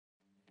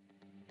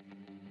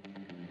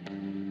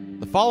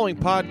The following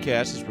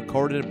podcast is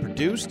recorded and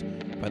produced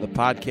by the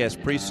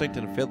Podcast Precinct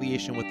in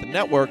affiliation with the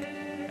network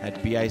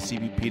at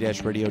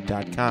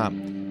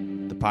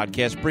bicbp-radio.com. The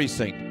Podcast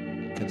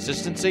Precinct.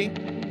 Consistency,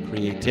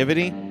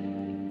 creativity,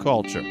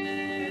 culture.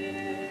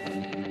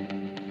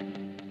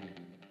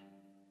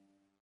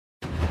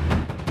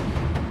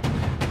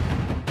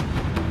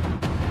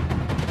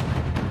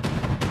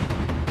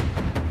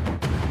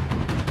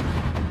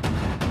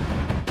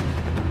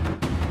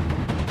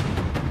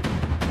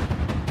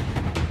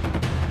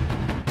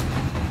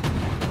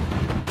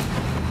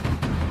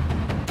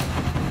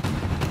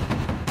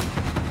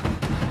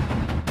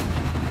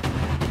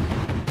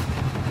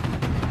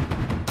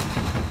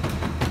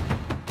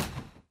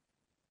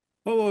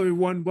 Hello,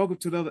 everyone. Welcome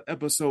to another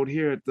episode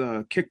here at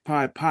the Kick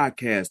Pod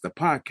Podcast, the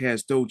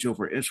podcast dojo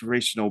for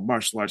inspirational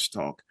martial arts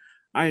talk.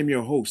 I am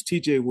your host,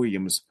 TJ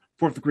Williams,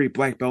 fourth degree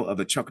black belt of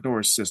the Chuck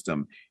Norris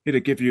system, here to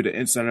give you the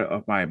insider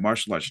of my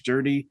martial arts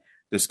journey,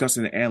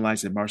 discussing and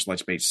analyzing martial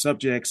arts based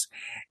subjects,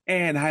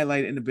 and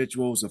highlight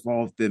individuals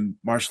involved in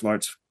martial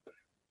arts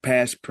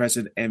past,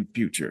 present, and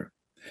future.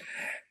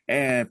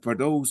 And for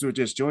those who are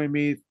just joining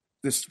me,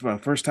 this is for the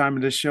first time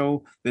in this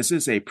show. This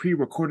is a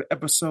pre-recorded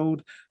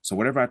episode, so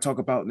whatever I talk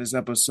about in this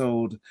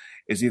episode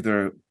is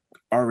either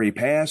already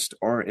passed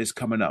or is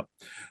coming up.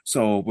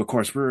 So, of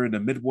course, we're in the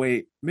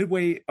midway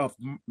of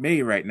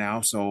May right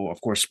now. So,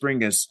 of course,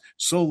 spring is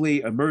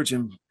slowly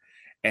emerging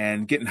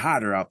and getting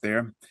hotter out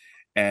there.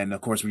 And of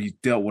course, we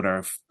dealt with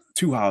our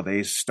two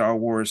holidays, Star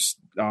Wars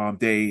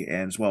Day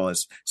and as well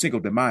as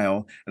Cinco de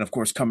Mayo, and of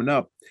course, coming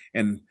up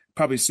and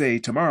probably say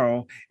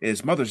tomorrow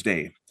is Mother's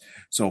Day.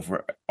 So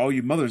for all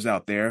you mothers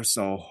out there,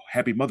 so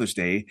happy Mother's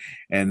Day.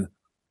 And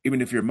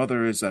even if your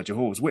mother is a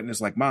Jehovah's Witness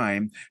like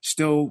mine,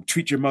 still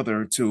treat your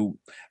mother to,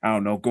 I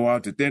don't know, go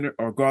out to dinner,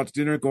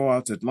 go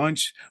out to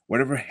lunch,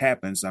 whatever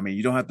happens. I mean,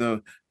 you don't have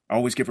to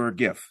always give her a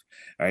gift,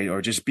 right?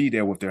 Or just be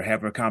there with her,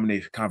 have a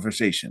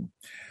conversation.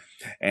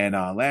 And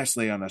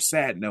lastly, on a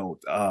sad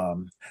note,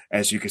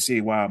 as you can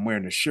see while I'm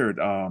wearing the shirt,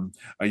 a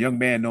young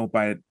man known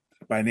by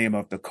the name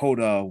of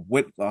Dakota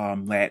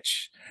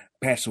Whitlatch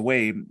passed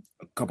away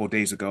a couple of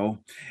days ago.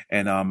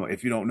 And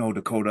if you don't know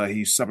Dakota,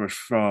 he suffers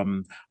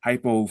from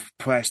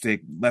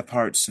hypoplastic left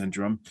heart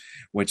syndrome,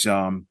 which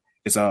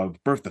is a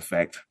birth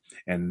defect.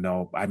 And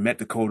I met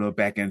Dakota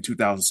back in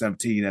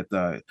 2017 at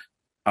the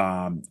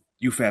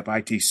UFAP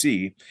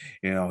ITC.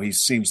 You know, he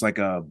seems like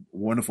a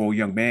wonderful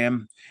young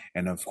man.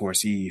 And of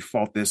course, he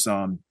fought this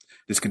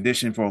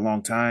condition for a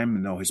long time.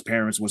 You know, his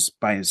parents was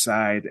by his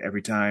side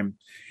every time.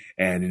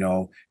 And, you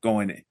know,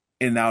 going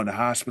in and out of the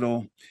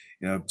hospital,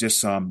 you know,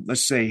 just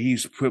let's say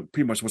he's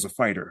pretty much was a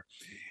fighter,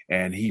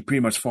 and he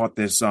pretty much fought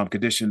this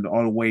condition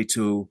all the way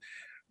to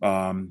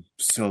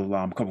till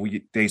a couple of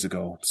days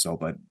ago. So,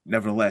 but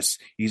nevertheless,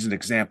 he's an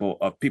example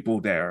of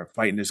people that are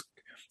fighting this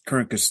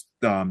current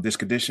this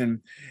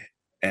condition,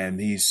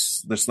 and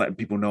he's just letting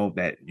people know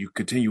that you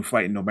continue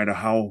fighting no matter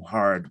how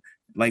hard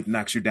life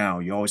knocks you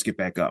down, you always get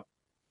back up.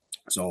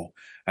 So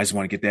I just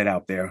want to get that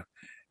out there.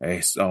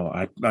 Hey, so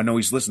I know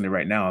he's listening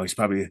right now. He's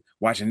probably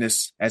watching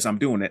this as I'm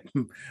doing it,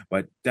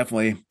 but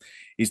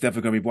he's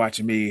definitely going to be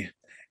watching me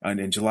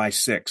in July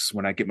 6th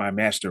when I get my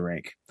master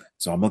rank.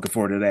 So I'm looking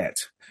forward to that.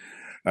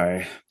 All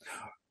right.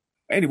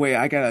 Anyway,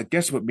 I got a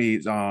guest with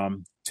me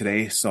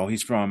today. So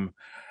he's from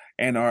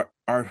Ann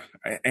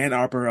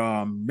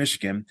Arbor,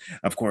 Michigan.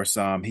 Of course,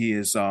 he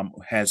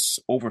has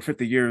over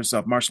 50 years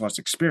of martial arts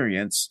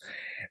experience.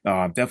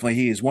 Definitely,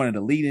 he is one of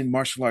the leading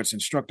martial arts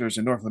instructors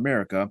in North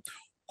America,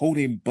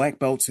 holding black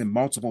belts in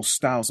multiple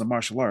styles of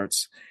martial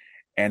arts,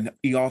 and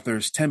he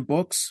authors 10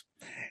 books.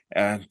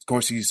 And of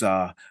course, he's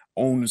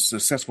owns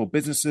successful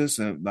businesses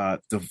in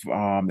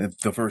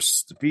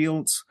diverse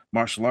fields: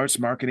 martial arts,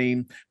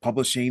 marketing,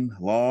 publishing,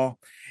 law,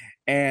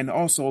 and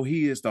also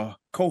he is the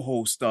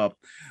co-host of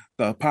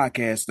the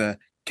podcast, the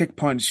Kick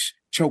Punch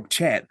Choke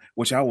Chat,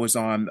 which I was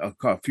on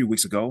a few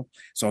weeks ago.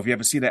 So if you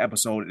haven't seen that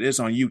episode, it is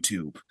on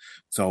YouTube.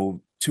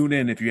 So tune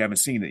in if you haven't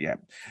seen it yet.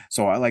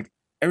 So I'd like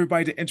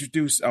to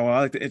introduce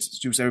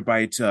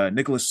everybody to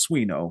Nicklaus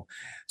Suino.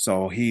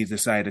 So he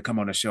decided to come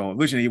on the show.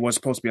 Originally, he was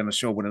supposed to be on the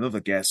show with another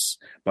guest,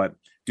 but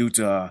due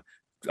to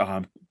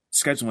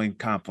scheduling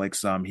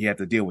conflicts, he had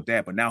to deal with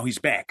that. But now he's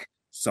back.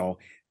 So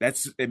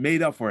it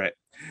made up for it.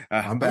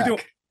 I'm back.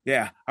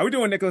 How we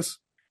doing, Nicklaus?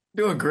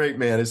 Doing great,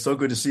 man. It's so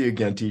good to see you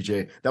again,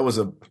 TJ. That was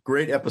a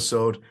great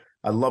episode.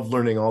 I love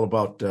learning all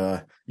about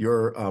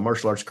your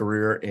martial arts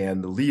career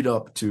and the lead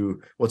up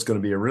to what's going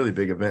to be a really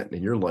big event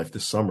in your life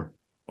this summer.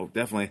 Oh,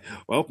 definitely.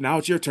 Well, now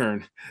it's your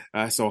turn.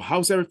 So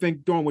how's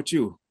everything going with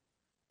you?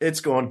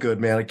 It's going good,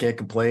 man. I can't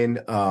complain.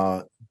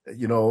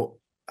 You know,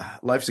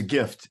 life's a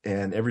gift,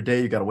 and every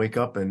day you got to wake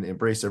up and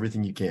embrace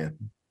everything you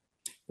can.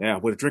 Yeah,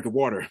 with a drink of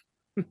water.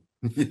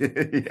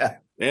 Yeah.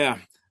 Yeah.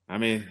 I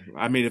mean,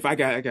 if I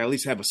got at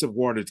least have a sip of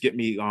water to get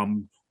me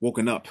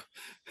woken up.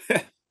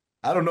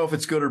 I don't know if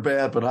it's good or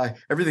bad, but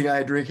everything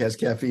I drink has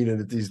caffeine in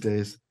it these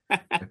days.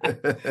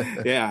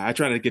 Yeah, I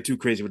try not to get too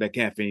crazy with that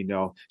caffeine,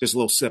 though. Just a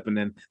little sip and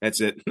then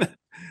that's it.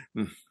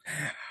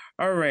 All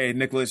All right,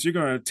 Nicholas, you're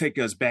going to take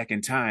us back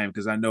in time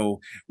because I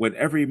know with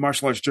every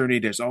martial arts journey,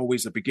 there's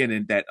always a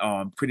beginning that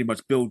pretty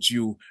much builds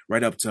you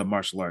right up to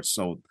martial arts.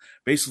 So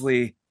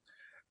basically,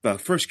 the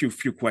first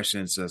few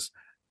questions is,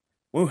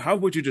 well, how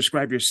would you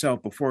describe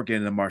yourself before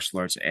getting into martial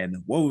arts,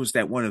 and what was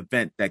that one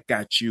event that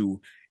got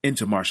you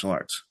into martial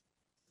arts?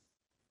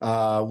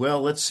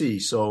 Well, let's see.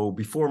 So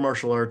before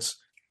martial arts,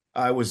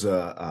 I was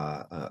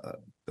a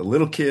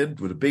little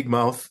kid with a big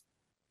mouth,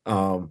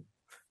 um,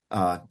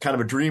 kind of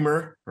a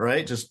dreamer,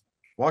 right? Just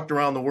walked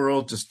around the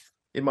world, just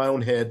in my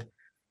own head,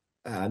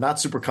 not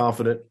super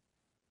confident.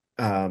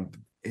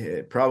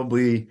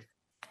 Probably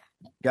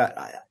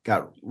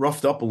got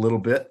roughed up a little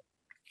bit.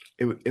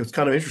 It was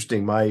kind of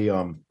interesting. We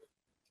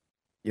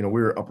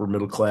were upper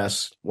middle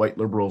class white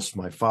liberals.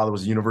 My father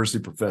was a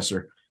university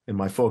professor, and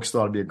my folks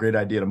thought it'd be a great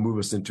idea to move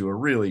us into a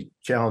really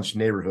challenged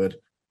neighborhood.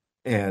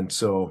 And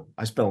so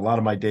I spent a lot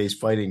of my days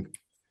fighting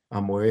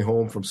on my way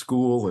home from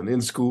school and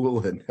in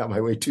school and on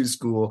my way to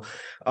school.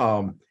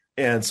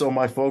 And so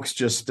my folks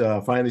just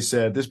finally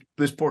said,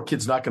 this poor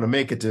kid's not going to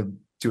make it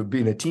to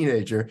being a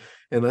teenager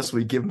unless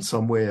we give him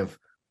some way of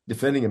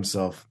defending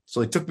himself. So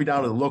they took me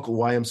down to the local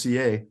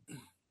YMCA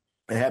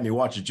and had me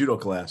watch a judo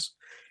class.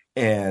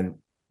 And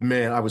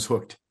man, I was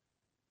hooked.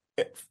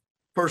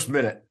 First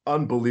minute,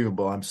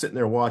 unbelievable. I'm sitting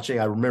there watching.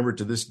 I remember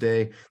to this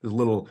day the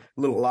little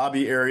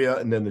lobby area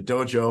and then the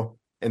dojo,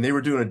 and they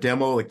were doing a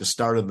demo like the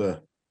start of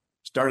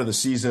the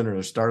season or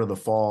the start of the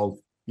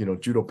fall,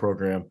 judo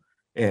program.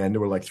 And there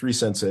were like three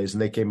senseis, and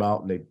they came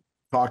out and they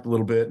talked a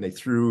little bit, and they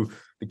threw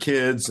the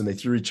kids and they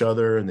threw each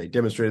other and they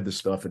demonstrated this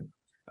stuff. And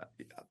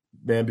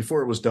man,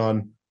 before it was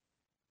done,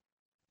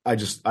 I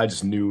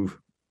just knew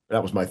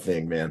that was my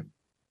thing, man.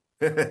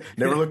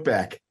 Never looked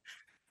back.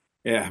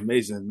 Yeah,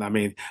 amazing. I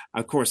mean,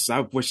 of course, I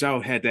wish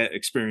I had that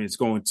experience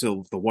going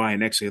to the Y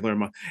and actually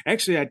learn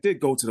Actually, I did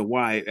go to the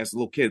Y as a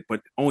little kid,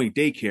 but only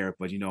daycare.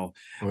 But Oh,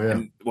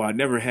 yeah. I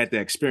never had the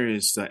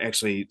experience to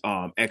actually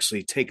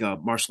take a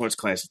martial arts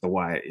class at the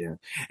Y. Yeah.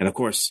 And of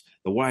course,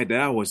 the Y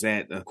that I was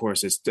at, of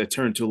course, it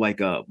turned to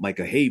like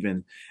a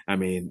haven. I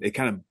mean, it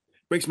kind of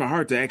breaks my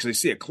heart to actually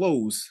see it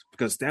close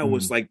because that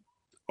was like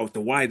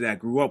the Y that I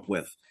grew up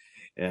with,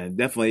 and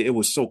definitely it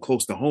was so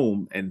close to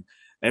home and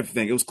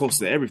everything. It was close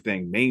to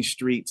everything, Main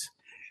Street,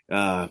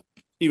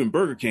 even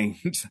Burger King.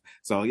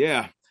 So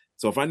yeah.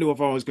 So if I knew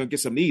if I was going to get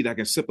something to eat, I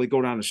can simply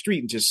go down the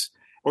street and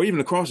or even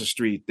across the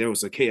street, there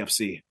was a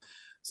KFC.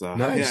 So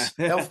nice.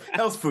 Yeah.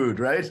 Health food,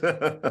 right?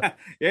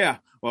 Yeah.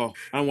 Well,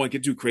 I don't want to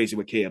get too crazy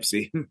with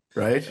KFC.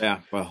 Right.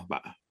 Yeah. Well,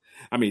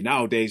 I mean,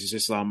 nowadays it's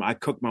just I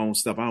cook my own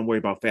stuff. I don't worry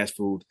about fast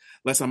food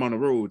unless I'm on the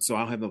road, so I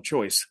don't have no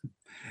choice.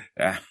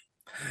 Yeah.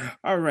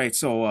 All right.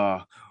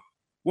 So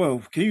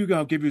well, can you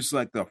give us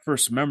like the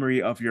first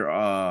memory of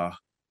your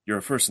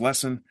first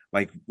lesson,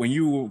 like when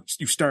you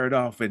started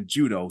off in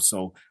judo?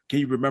 So can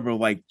you remember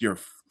like your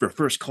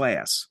first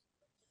class?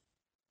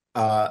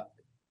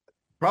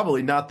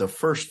 Probably not the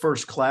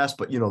first class,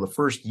 but the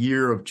first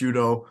year of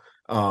judo.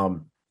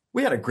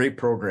 We had a great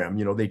program.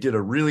 They did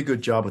a really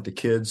good job with the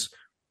kids.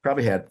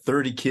 Probably had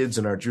 30 kids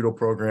in our judo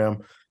program.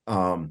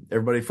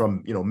 Everybody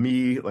from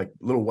me, like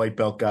little white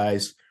belt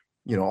guys,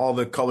 all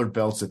the colored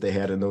belts that they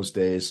had in those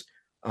days.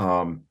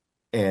 And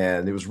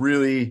it was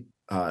really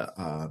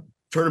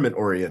tournament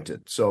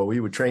oriented. So we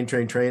would train,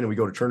 and we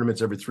go to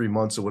tournaments every 3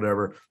 months or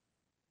whatever.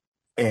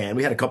 And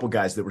we had a couple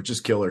guys that were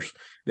just killers.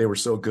 They were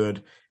so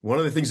good. One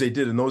of the things they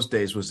did in those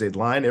days was they'd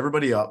line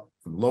everybody up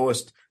from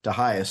lowest to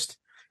highest.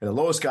 And the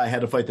lowest guy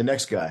had to fight the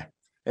next guy.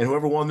 And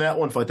whoever won that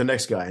one, fight the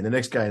next guy, and the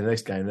next guy, and the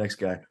next guy, and the next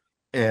guy.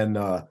 And,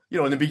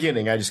 in the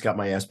beginning, I just got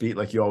my ass beat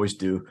like you always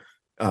do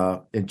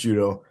in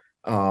judo.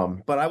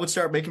 But I would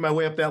start making my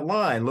way up that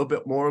line a little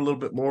bit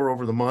more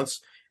over the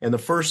months. And the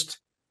first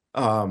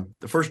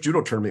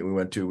judo tournament we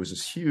went to was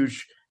this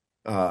huge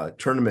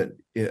tournament.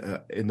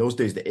 In those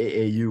days, the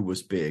AAU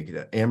was big,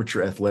 the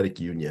Amateur Athletic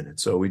Union. And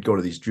so we'd go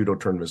to these judo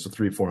tournaments with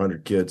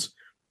 300-400 kids.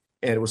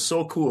 And it was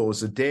so cool. It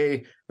was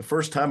the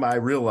first time I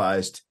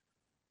realized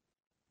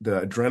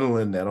the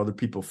adrenaline that other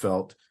people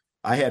felt.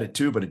 I had it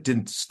too, but it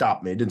didn't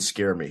stop me. It didn't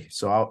scare me.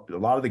 So a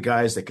lot of the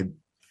guys that could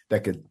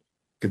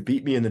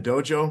beat me in the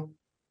dojo,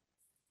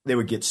 they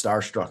would get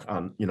starstruck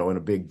on, in a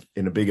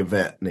big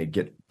event, and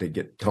they'd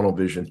get tunnel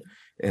vision.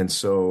 And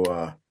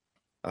so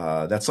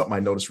that's something I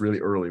noticed really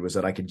early, was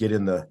that I could get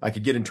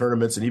in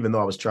tournaments, and even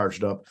though I was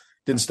charged up,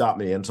 didn't stop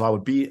me. And so I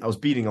was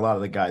beating a lot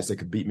of the guys that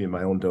could beat me in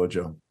my own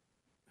dojo.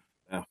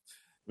 Yeah. I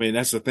mean,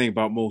 that's the thing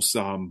about most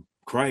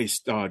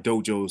Christ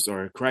dojos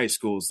or Christ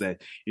schools,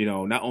 that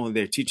not only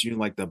they're teaching you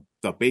like the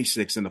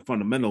basics and the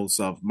fundamentals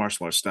of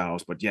martial arts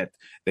styles, but yet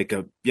they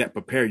could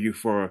prepare you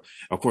for,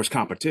 of course,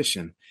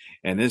 competition.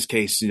 And in this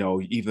case,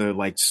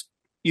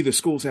 either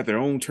schools have their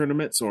own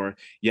tournaments, or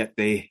yet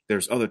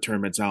there's other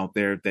tournaments out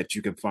there that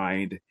you can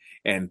find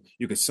and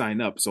you can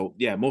sign up. So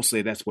yeah,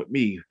 mostly that's what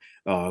we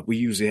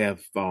usually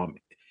have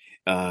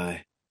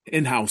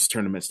in-house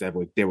tournaments, that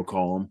they would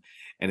call them.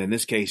 And in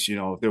this case,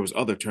 if there was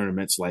other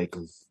tournaments like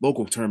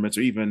local tournaments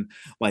or even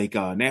like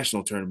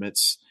national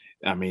tournaments,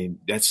 I mean,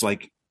 that's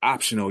like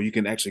optional. You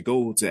can actually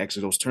go to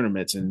actually those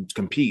tournaments and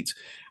compete,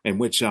 in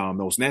which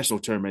those national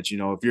tournaments,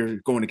 if you're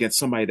going against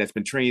somebody that's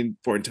been trained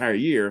for an entire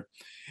year,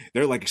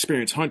 they're like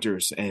experienced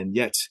hunters. And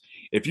yet,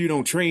 if you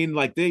don't train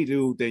like they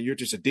do, then you're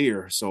just a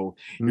deer. So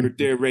you're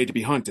there ready to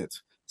be hunted.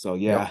 So,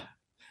 yeah, Yep.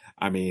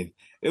 I mean,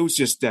 it was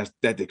just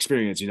that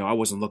experience. I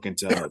wasn't looking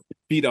to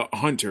beat a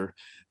hunter,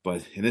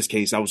 but in this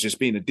case, I was just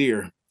being a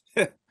deer.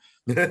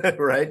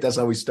 Right. That's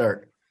how we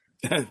start.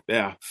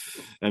 Yeah.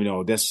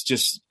 And, that's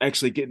just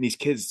actually getting these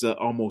kids to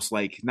almost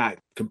like not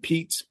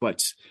compete,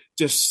 but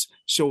just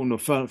showing the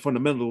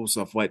fundamentals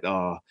of what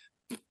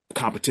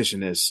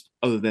competition is,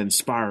 other than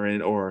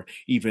sparring or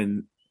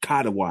even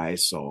kata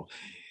wise. So,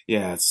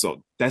 yeah,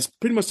 so that's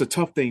pretty much the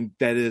tough thing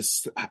that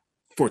is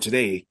for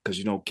today,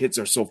 because, kids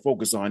are so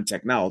focused on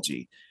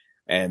technology,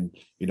 and,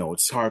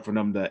 it's hard for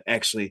them to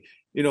actually,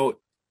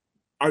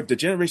 the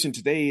generation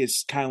today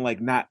is kind of like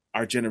not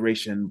our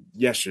generation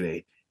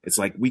yesterday. It's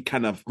like we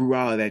kind of grew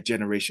out of that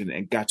generation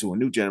and got to a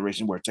new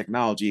generation where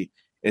technology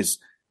is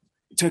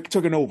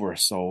taking over.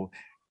 So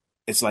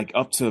it's like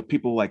up to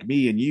people like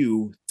me and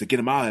you to get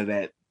them out of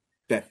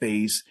that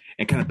phase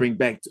and kind of bring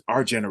back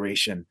our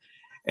generation.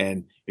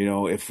 And,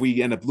 if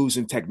we end up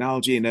losing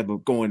technology and end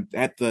up going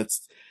at the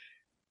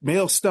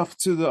mail stuff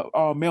to the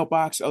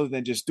mailbox other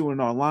than just doing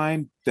it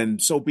online, then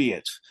so be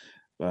it.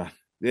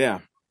 Yeah.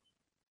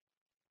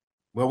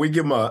 Well, we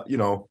give them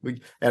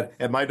we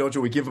at my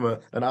dojo, we give them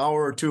an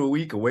hour or two a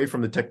week away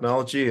from the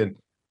technology, and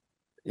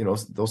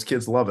those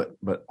kids love it.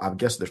 But I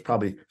guess there's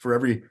probably for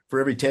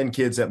every 10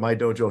 kids at my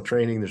dojo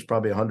training, there's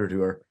probably 100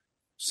 who are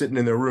sitting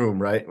in their room,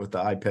 right, with the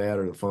iPad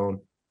or the phone,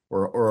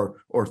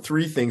 or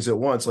three things at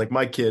once, like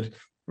my kid,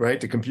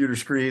 right, the computer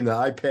screen, the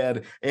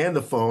iPad, and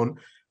the phone.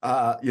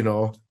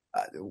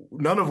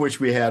 None of which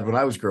we had when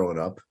I was growing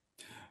up.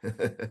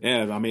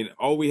 Yeah, I mean,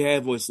 all we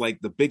had was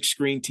like the big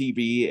screen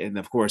TV, and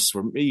of course,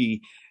 for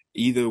me,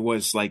 either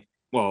was like,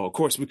 well, of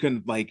course, we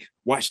couldn't like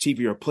watch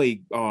TV or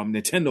play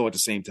Nintendo at the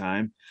same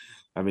time.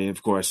 I mean,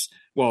 of course,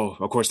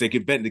 they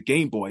could bet the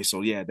Game Boy, so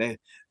yeah, that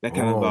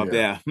kind of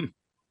yeah,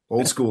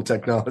 old school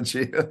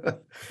technology.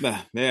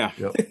 Yeah.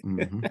 Yep.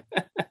 Mm-hmm.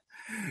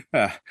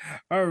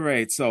 All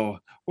right. So,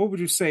 what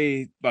would you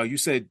say? Well, you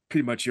said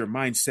pretty much your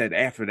mindset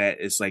after that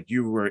is like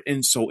you were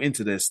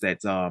into this that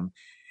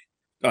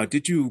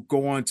did you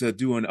go on to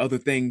doing other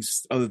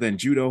things other than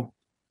judo?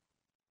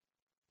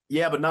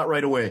 Yeah, but not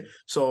right away.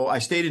 So I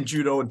stayed in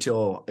judo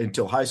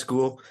until high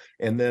school,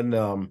 and then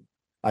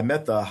I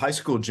met the high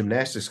school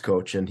gymnastics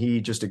coach, and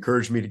he just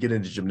encouraged me to get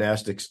into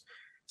gymnastics.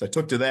 So I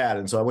took to that,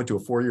 and so I went to a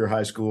 4-year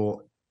high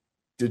school,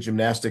 did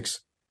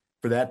gymnastics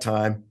for that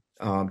time,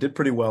 did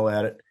pretty well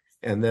at it,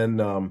 and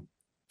then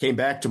came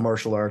back to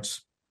martial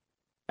arts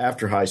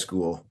after high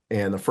school.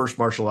 And the first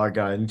martial art I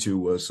got into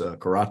was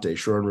karate,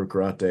 Shorin-ryu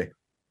karate.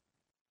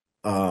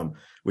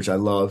 Which I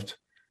loved.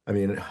 I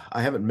mean,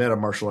 I haven't met a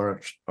martial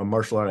art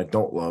I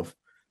don't love.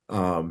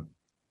 Done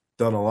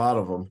a lot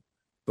of them,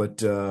 but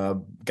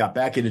got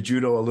back into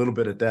judo a little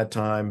bit at that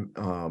time,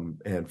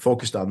 and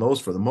focused on those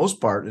for the most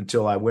part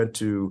until I moved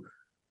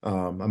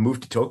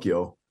to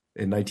Tokyo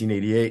in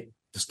 1988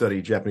 to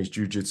study Japanese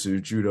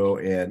jiu-jitsu, judo,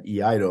 and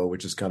iaido,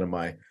 which is kind of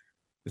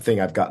the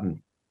thing I've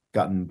gotten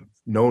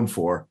known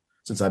for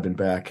since I've been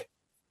back.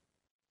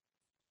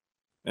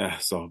 Yeah,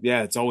 so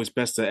yeah, it's always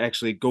best to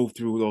actually go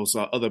through those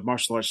other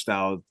martial arts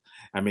styles.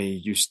 I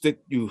mean, you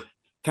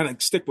kind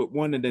of stick with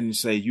one, and then you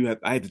say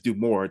I have to do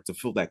more to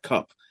fill that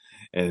cup.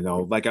 And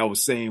like I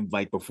was saying,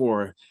 like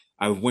before,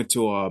 I went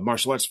to a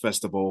martial arts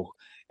festival,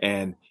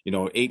 and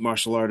 8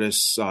 martial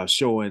artists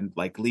showing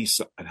like at least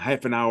a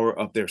half an hour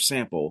of their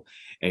sample,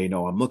 and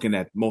I'm looking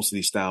at most of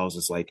these styles.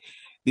 It's like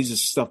these are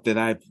stuff that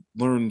I've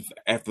learned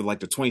after like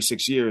the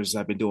 26 years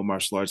I've been doing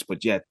martial arts,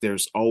 but yet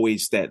there's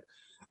always that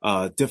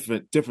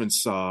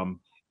difference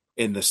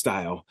in the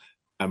style.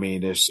 I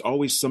mean, there's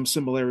always some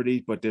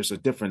similarity, but there's a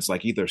difference,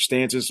 like either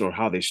stances or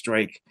how they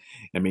strike.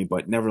 I mean,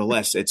 but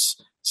nevertheless, it's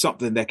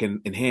something that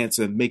can enhance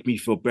and make me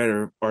feel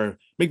better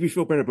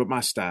about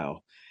my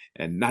style.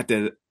 And not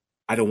that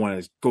I don't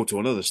want to go to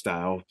another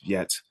style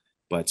yet,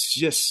 but it's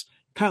just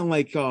kind of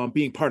like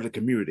being part of the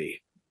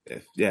community.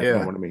 Yeah. You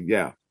know what I mean?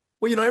 Yeah.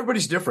 Well,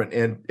 everybody's different,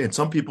 and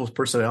some people's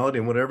personality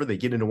and whatever, they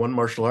get into one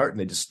martial art and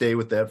they just stay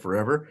with that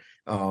forever.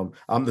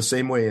 I'm the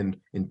same way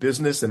in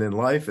business and in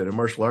life and in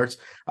martial arts.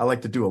 I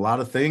like to do a lot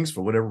of things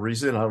for whatever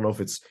reason. I don't know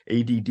if it's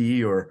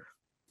ADD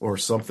or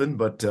something,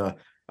 but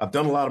I've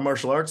done a lot of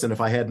martial arts, and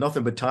if I had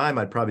nothing but time,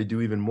 I'd probably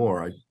do even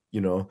more.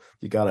 You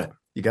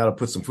gotta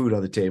put some food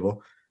on the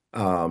table.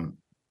 But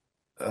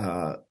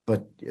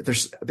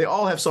they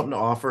all have something to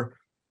offer,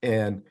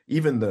 and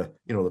even the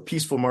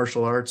peaceful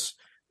martial arts.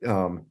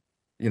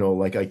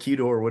 Like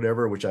Aikido or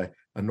whatever, which I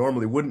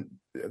normally wouldn't,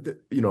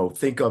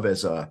 think of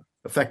as a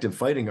effective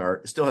fighting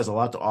art, still has a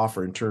lot to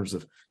offer in terms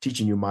of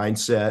teaching you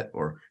mindset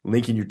or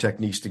linking your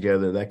techniques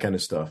together, that kind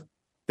of stuff.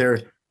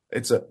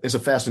 It's a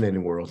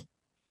fascinating world.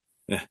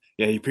 Yeah,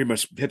 you pretty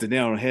much hit the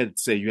nail on the head.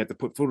 Say you have to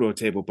put food on the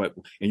table, but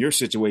in your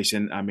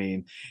situation, I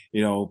mean,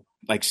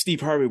 like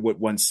Steve Harvey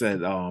once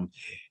said,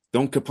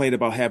 "Don't complain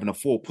about having a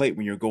full plate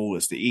when your goal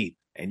is to eat."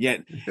 And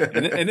yet,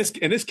 in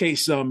this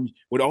case,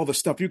 with all the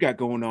stuff you got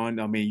going on,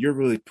 I mean, you're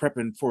really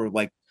prepping for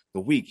like the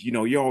week.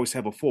 You always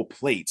have a full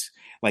plate,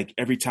 like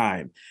every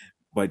time.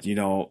 But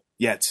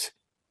yet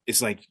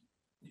it's like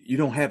you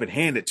don't have it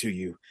handed to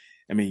you.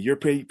 I mean, you're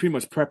pretty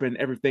much prepping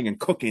everything and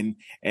cooking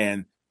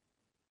and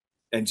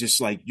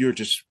just like you're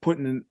just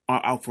putting it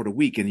out for the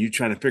week, and you're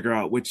trying to figure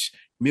out which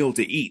meal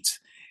to eat.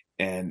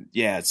 And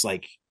yeah, it's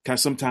like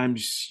because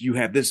sometimes you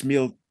have this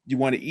meal you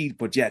want to eat,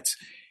 but yet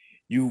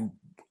you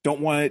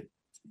don't want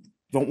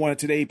it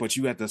today, but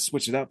you have to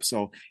switch it up.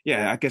 So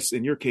yeah, I guess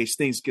in your case,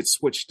 things get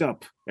switched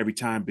up every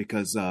time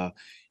because either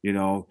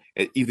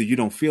you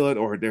don't feel it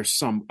or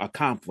there's a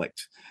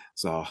conflict.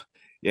 So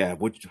yeah,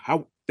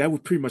 that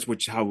would pretty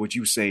much how would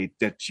you say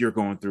that you're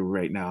going through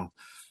right now?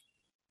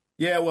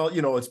 Yeah, well,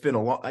 it's been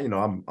a long,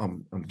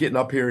 I'm getting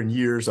up here in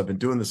years. I've been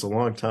doing this a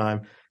long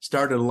time,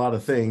 started a lot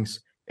of things.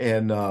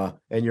 And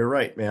you're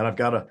right, man. I've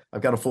got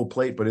a full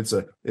plate, but it's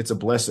a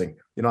blessing.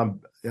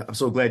 I'm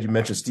so glad you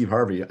mentioned Steve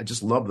Harvey. I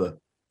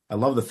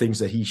love the things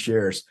that he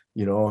shares,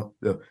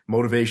 the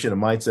motivation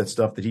and mindset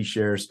stuff that he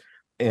shares.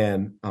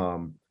 And I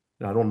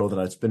don't know that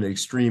it's been as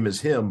extreme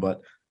as him,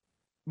 but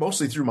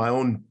mostly through my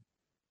own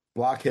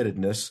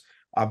blockheadedness,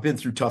 I've been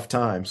through tough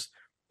times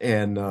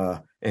and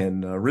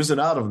risen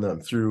out of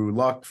them through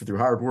luck, through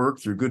hard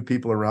work, through good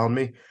people around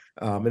me.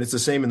 And it's the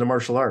same in the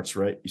martial arts,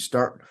 right?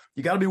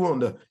 You got to be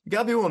willing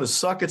to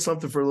suck at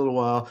something for a little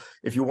while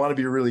if you want to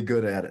be really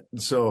good at it.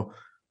 And so,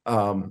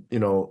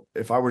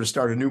 if I were to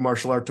start a new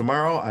martial art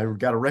tomorrow, I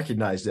got to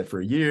recognize that for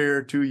a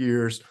year, 2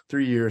 years,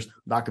 3 years,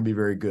 not going to be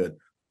very good.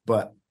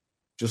 But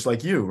just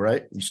like you,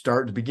 right? You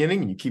start at the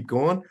beginning and you keep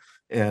going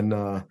and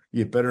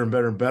you get better and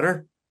better and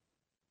better.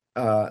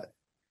 You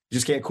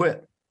just can't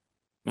quit.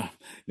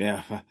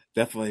 Yeah,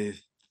 definitely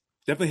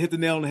hit the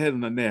nail on the head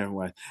on there.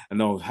 I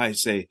know how you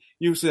say,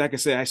 usually I can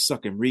say I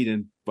suck in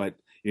reading, but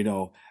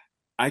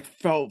I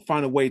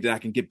find a way that I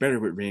can get better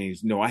with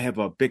reading. I have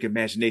a big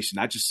imagination.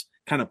 I just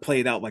kind of play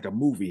it out like a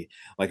movie.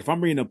 Like if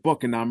I'm reading a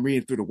book and I'm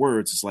reading through the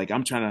words, it's like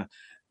I'm trying to at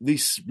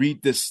least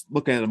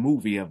look at a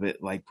movie of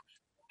it. Like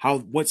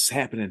what's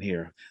happening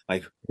here?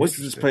 Like what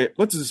does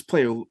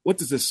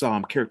this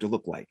character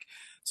look like?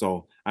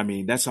 So, I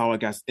mean, that's how I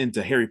got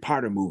into Harry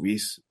Potter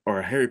movies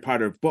or Harry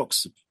Potter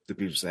books, to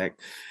be exact.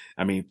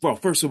 I mean, well,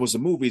 first it was the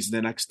movies, and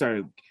then I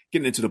started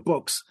getting into the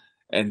books,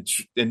 and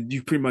I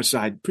pretty much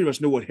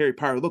know what Harry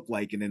Potter looked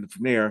like, and then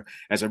from there,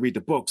 as I read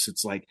the books,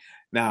 it's like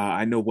now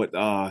I know what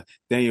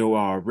Daniel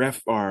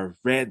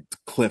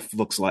Radcliffe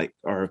looks like,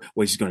 or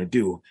what he's going to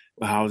do,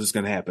 how is this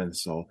going to happen.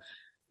 So,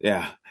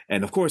 yeah.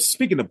 And of course,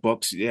 speaking of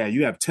books, yeah,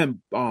 you have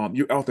 10.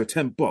 You author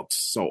 10 books,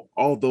 so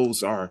all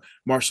those are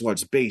martial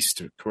arts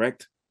based,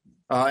 correct?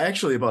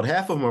 Actually, about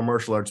half of them are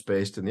martial arts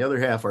based, and the other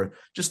half are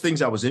just things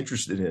I was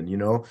interested in.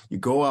 You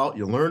go out,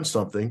 you learn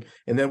something,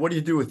 and then what do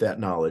you do with that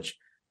knowledge?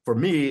 For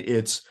me,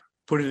 it's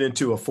put it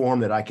into a form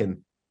that I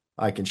can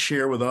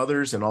share with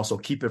others and also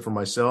keep it for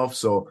myself.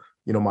 So,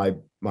 my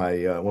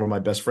one of my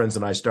best friends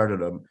and I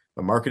started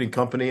a marketing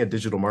company, a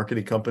digital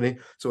marketing company.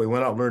 So we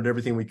went out and learned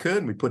everything we could,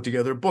 and we put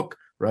together a book,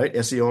 right?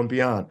 SEO and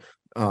beyond.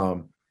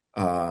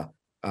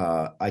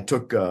 I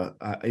took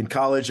in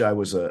college. I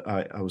was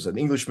an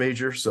English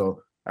major,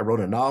 so I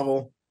wrote a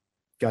novel,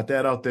 got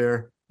that out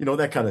there,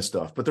 that kind of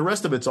stuff. But the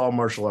rest of it's all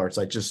martial arts.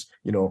 I just,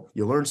 you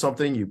learn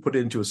something, you put it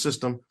into a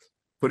system,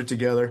 put it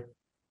together.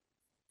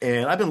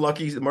 And I've been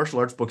lucky. The martial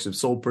arts books have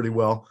sold pretty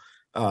well.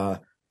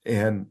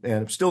 And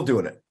I'm still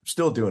doing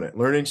it,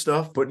 learning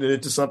stuff, putting it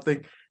into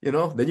something,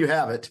 then you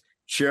have it,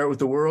 share it with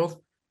the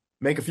world,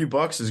 make a few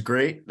bucks is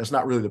great. That's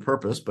not really the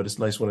purpose, but it's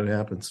nice when it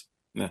happens.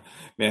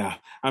 Yeah.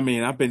 I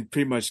mean, I've been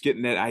pretty much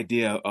getting that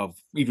idea of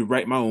even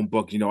write my own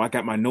book. I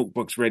got my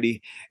notebooks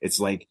ready. It's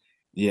like,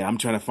 yeah, I'm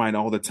trying to find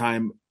all the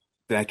time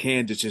that I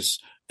can to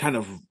just kind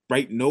of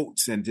write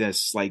notes and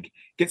just like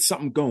get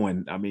something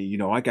going. I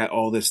mean, I got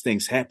all these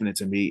things happening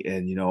to me,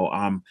 and,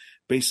 I'm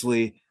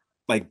basically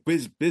like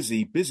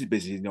busy.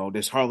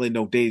 There's hardly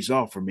no days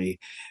off for me.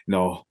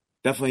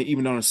 Definitely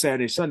even on a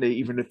Saturday, Sunday,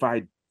 even if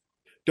I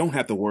don't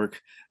have to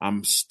work,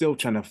 I'm still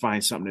trying to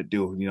find something to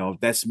do.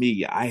 That's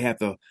me. I have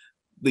to at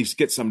least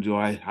get something to do.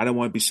 I don't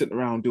want to be sitting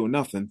around doing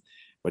nothing.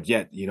 But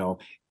yet,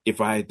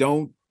 if I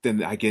don't,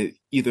 then I get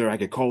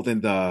called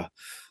in the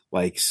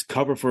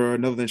cover for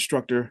another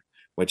instructor,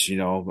 which,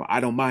 I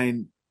don't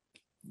mind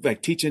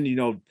like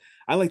teaching,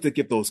 I like to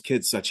give those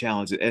kids a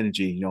challenge and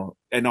energy,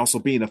 and also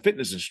being a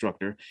fitness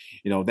instructor,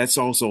 that's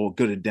also a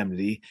good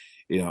indemnity,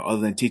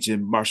 other than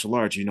teaching martial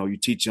arts, you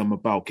teach them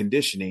about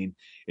conditioning,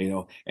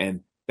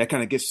 and that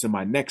kind of gets to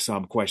my next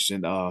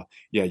question.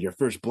 Your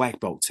first black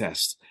belt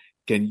test.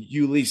 Can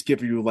you at least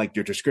give you like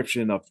your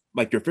description of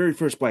like your very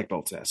first black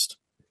belt test?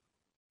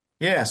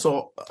 Yeah.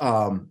 So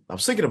I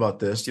was thinking about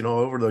this,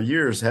 over the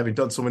years, having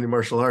done so many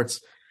martial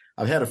arts,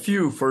 I've had a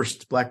few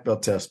first black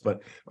belt tests,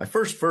 but my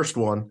first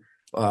one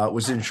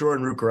was in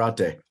Shorin-ryu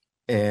karate.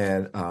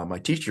 And my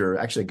teacher,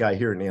 actually a guy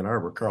here in Ann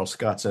Arbor, Carl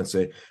Scott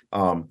Sensei,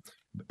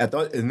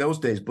 in those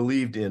days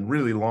believed in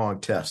really long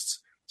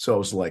tests. So it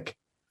was like,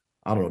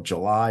 I don't know,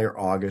 July or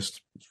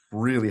August,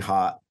 really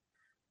hot.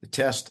 The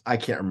test, I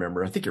can't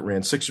remember. I think it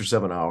ran 6 or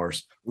 7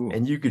 hours. Ooh.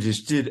 And you could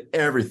just did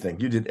everything.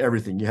 You did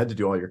everything. You had to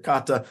do all your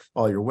kata,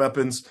 all your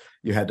weapons.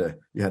 You had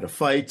to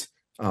fight.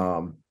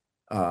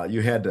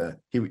 You had to,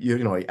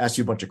 he asked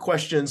you a bunch of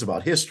questions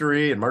about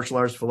history and martial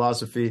arts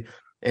philosophy.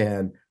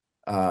 And,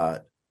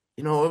 it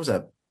was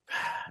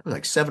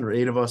like 7 or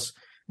 8 of us,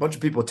 a bunch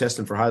of people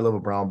testing for high level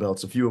brown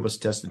belts. A few of us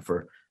testing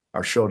for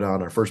our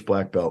shodan, our first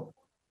black belt.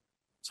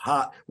 It's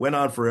hot, went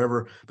on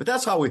forever, but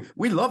that's how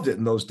we loved it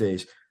in those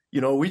days.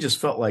 We just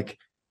felt like,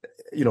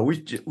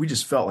 we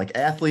just felt like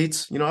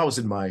athletes. I was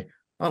in my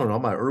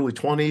early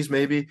 20s,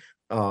 maybe.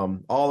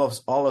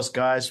 All us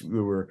guys,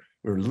 we were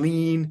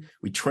lean.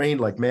 We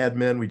trained like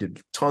madmen. We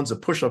did tons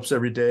of push-ups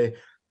every day.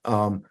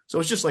 So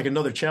it's just like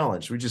another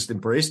challenge. We just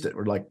embraced it.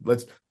 We're like,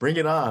 let's bring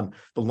it on.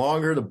 The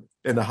longer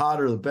and the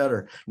hotter, the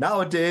better.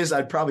 Nowadays,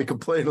 I'd probably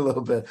complain a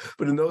little bit,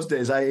 but in those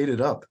days, I ate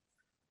it up.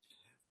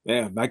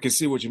 Yeah, I can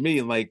see what you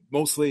mean. Like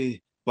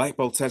mostly black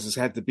belt testers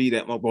had to be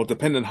that, well,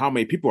 depending on how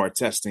many people are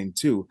testing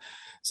too.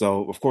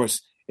 So of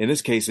course, in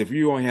this case, if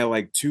you only have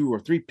like 2 or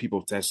 3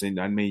 people testing,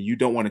 I mean, you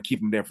don't want to keep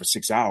them there for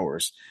 6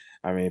 hours.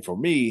 I mean, for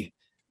me,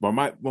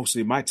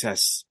 mostly my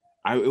tests,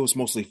 it was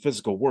mostly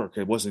physical work.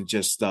 It wasn't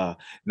just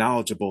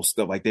knowledgeable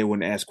stuff. Like they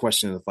wouldn't ask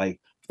questions of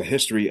like the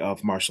history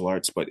of martial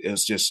arts, but it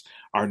was just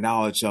our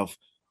knowledge of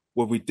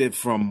what we did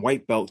from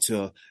white belt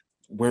to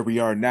where we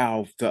are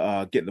now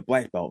to getting the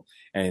black belt.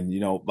 And,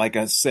 like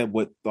I said,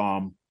 with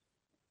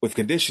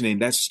conditioning,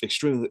 that's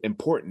extremely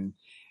important.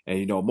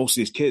 And, most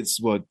of these kids,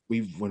 when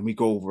we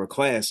go over a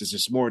class, it's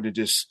just more than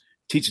just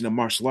teaching them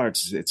martial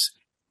arts. It's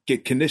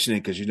get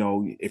conditioning because,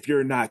 if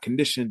you're not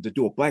conditioned to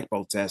do a black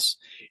belt test,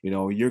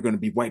 you're going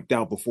to be wiped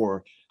out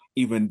before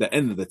even the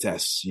end of the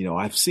test.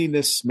 I've seen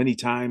this many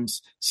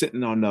times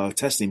sitting on the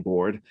testing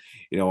board.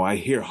 I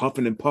hear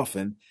huffing and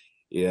puffing.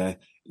 Yeah.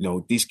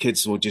 These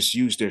kids will just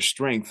use their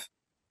strength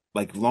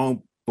like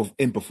long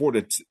in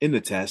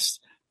the test.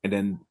 And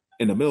then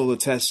in the middle of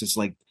the test, it's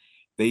like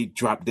they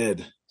drop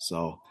dead.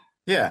 So,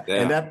 yeah.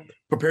 And that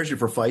prepares you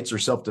for fights or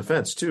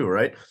self-defense too,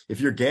 right? If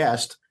you're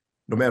gassed,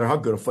 no matter how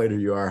good a fighter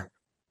you are,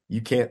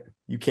 you can't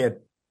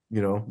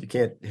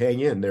hang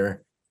in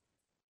there.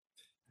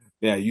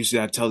 Yeah,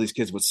 usually I tell these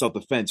kids with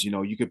self-defense,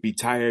 you could be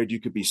tired,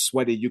 you could be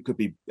sweaty, you could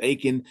be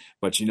aching,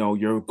 but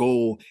your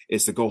goal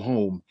is to go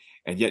home.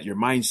 And yet your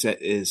mindset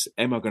is,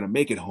 am I going to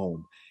make it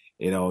home?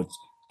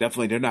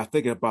 Definitely they're not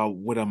thinking about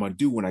what I'm going to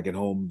do when I get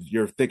home.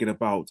 You're thinking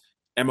about,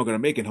 am I going to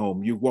make it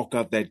home? You walk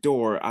out that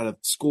door, out of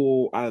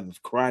school, out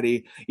of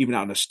karate, even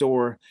out in the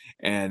store,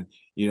 and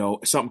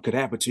something could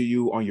happen to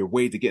you on your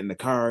way to get in the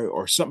car,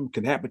 or something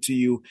can happen to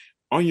you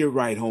on your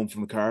ride home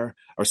from the car,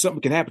 or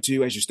something can happen to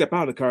you as you step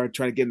out of the car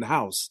trying to get in the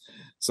house.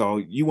 So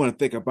you want to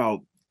think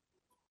about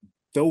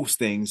those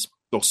things,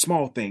 those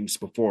small things,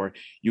 before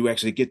you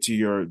actually get to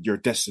your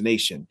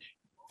destination.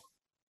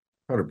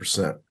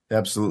 100%.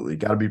 Absolutely.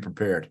 Got to be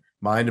prepared,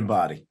 mind and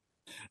body.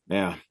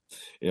 Yeah.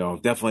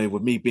 Definitely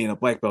with me being a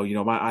black belt,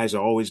 my eyes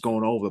are always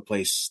going all over the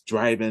place,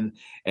 driving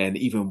and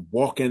even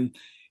walking.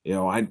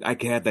 I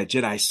can have that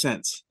Jedi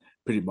sense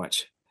pretty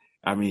much.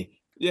 I mean,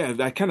 yeah,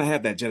 I kind of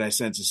have that Jedi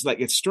sense. It's like,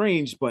 it's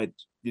strange, but,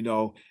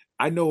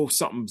 I know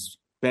something's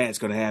bad's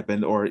going to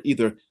happen, or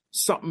either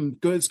something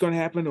good's going to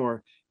happen,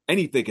 or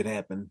anything could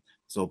happen.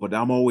 So, but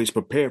I'm always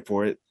prepared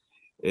for it.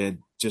 And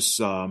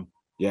just,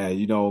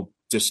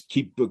 just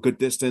keep a good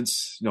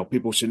distance.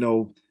 People should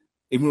know,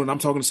 even when I'm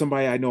talking to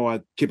somebody, I know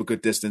I keep a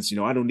good distance.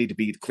 I don't need to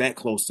be that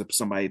close to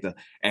somebody to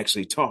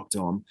actually talk to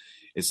them.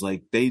 It's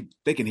like they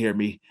can hear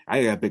me.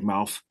 I got a big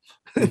mouth.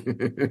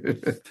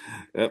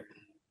 Yep.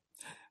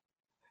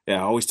 Yeah,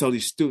 I always tell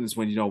these students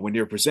when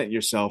you're presenting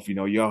yourself,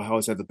 you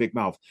always have the big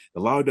mouth.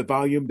 The louder the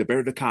volume, the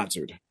better the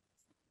concert.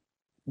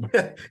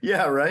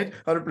 Yeah, right.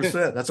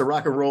 100%. That's a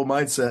rock and roll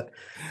mindset.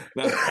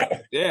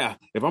 Yeah,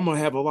 if I'm gonna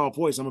have a loud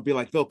voice, I'm gonna be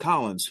like Phil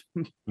Collins.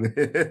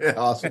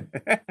 Awesome.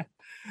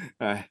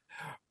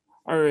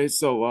 All right,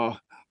 so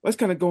let's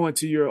kind of go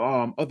into your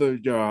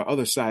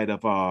other side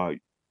of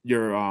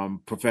your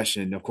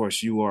profession. Of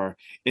course, you are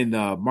in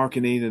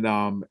marketing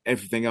and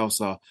everything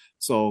else.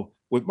 So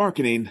with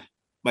marketing,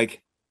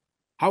 like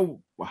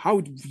how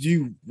do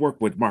you work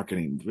with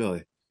marketing,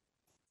 really?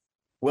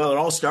 Well, it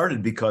all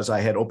started because I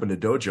had opened a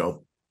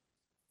dojo,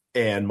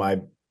 and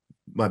my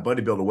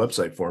buddy built a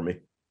website for me,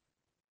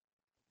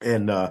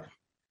 and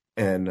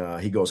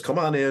he goes, "Come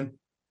on in.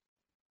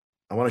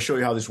 I want to show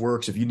you how this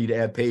works. If you need to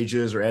add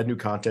pages or add new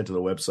content to the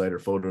website or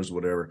photos,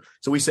 whatever."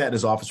 So we sat in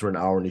his office for an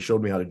hour, and he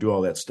showed me how to do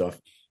all that stuff.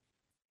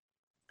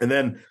 And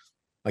then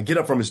I get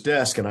up from his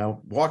desk and I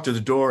walk to the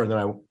door, and then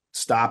I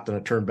stopped and I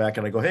turned back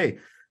and I go, "Hey,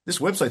 this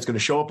website's going to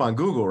show up on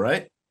Google,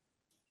 right?"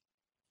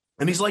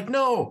 And he's like,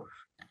 "No,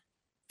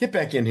 get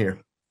back in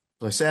here."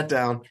 So I sat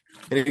down,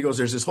 and he goes,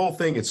 "There's this whole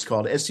thing. It's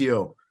called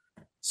SEO,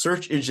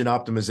 search engine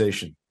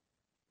optimization."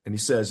 And he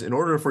says, in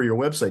order for your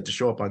website to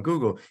show up on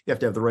Google, you have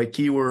to have the right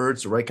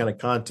keywords, the right kind of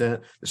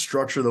content. The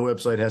structure of the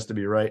website has to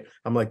be right.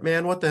 I'm like,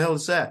 "Man, what the hell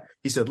is that?"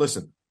 He said,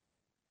 "Listen,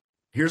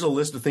 here's a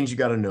list of things you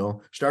got to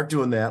know. Start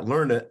doing that,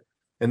 learn it,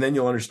 and then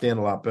you'll understand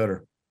a lot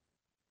better."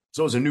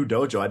 So it was a new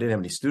dojo. I didn't have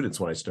any students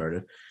when I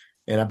started.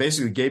 And I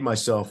basically gave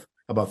myself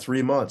about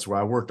 3 months where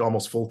I worked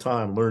almost full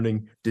time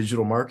learning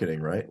digital marketing,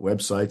 right?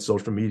 Websites,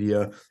 social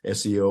media,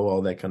 SEO,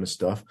 all that kind of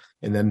stuff.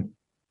 And then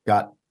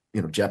got,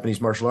 Japanese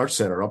Martial Arts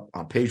Center up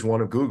on page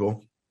 1 of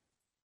Google.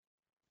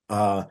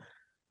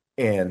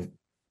 And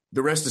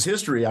the rest is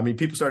history. I mean,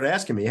 people started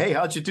asking me, hey,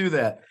 how'd you do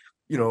that?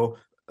 So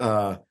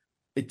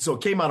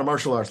it came out of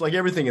martial arts, like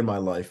everything in my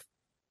life.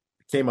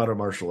 It came out of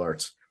martial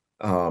arts.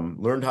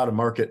 Learned how to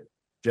market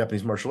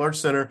Japanese Martial Arts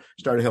Center,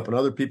 started helping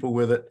other people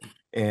with it.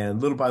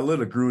 And little by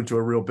little, it grew into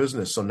a real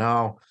business. So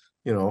now,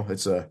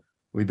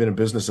 we've been in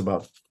business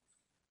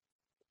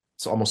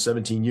it's almost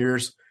 17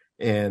 years.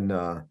 And,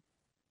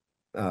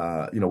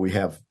 we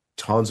have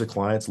tons of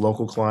clients,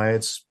 local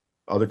clients,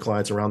 other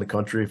clients around the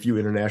country, a few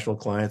international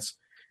clients,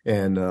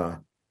 and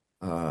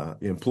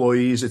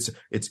employees.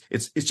 It's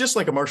just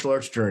like a martial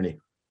arts journey.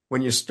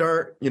 When you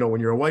start,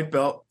 when you're a white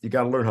belt, you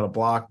got to learn how to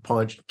block,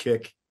 punch,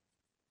 kick.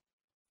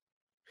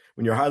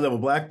 When you're a high-level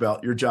black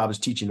belt, your job is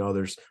teaching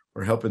others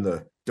or helping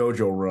the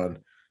dojo run.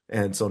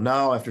 And so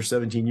now, after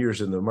 17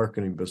 years in the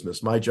marketing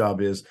business, my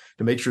job is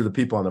to make sure the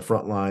people on the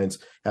front lines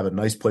have a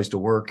nice place to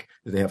work,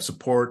 that they have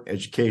support,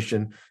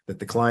 education, that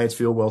the clients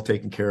feel well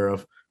taken care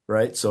of,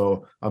 right?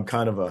 So I'm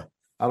kind of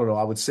I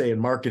would say in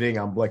marketing,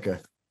 I'm like a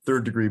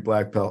 3rd-degree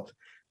black belt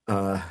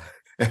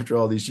after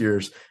all these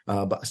years.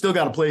 But still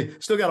got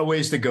a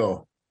ways to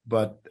go.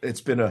 But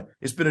it's been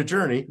a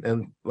journey.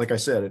 And like I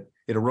said,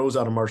 it arose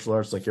out of martial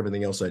arts like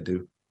everything else I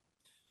do.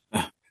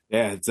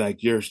 Yeah, it's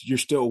like you're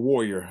still a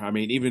warrior. I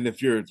mean, even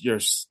if you're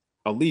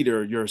a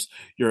leader,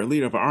 you're a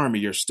leader of an army,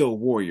 you're still a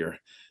warrior.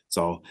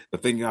 So the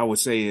thing I would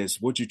say is,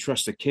 would you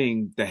trust a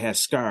king that has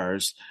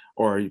scars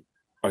or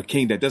a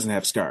king that doesn't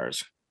have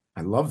scars?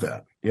 I love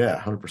that. Yeah,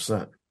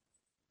 100%.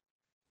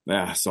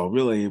 Yeah. So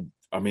really,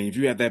 I mean, if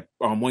you have that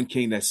one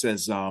king that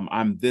says,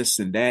 I'm this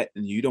and that,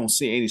 and you don't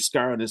see any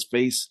scar on his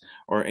face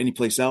or any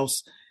place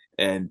else,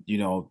 and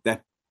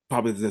that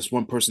probably this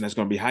one person that's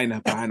going to be hiding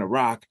behind a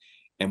rock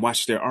and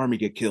watch their army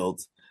get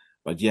killed.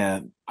 But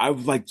yeah, I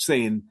would like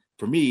saying,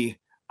 for me,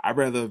 I'd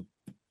rather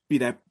be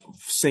that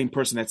same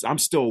person I'm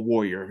still a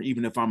warrior,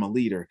 even if I'm a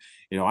leader.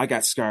 I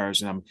got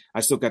scars and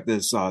I still got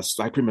this, I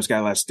pretty much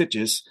got a lot of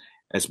stitches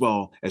as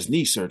well as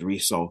knee surgery.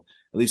 So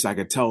at least I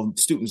could tell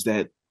students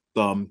that,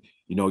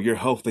 your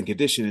health and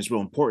condition is real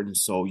important.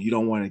 So you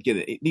don't want to get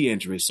a knee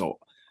injury. So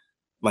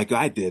like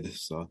I did.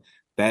 So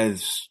that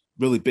is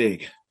really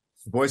big.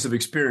 Voice of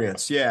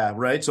experience. Yeah.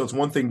 Right. So it's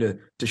one thing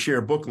to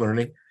share book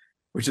learning,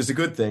 which is a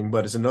good thing,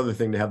 but it's another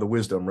thing to have the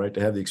wisdom, right?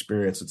 To have the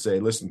experience and say,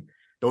 listen,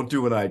 don't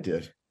do what I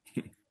did.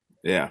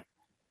 Yeah.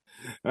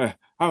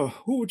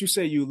 Who would you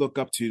say you look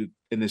up to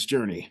in this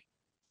journey?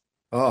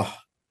 Oh,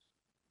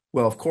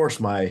 well, of course,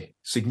 my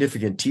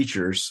significant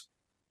teachers.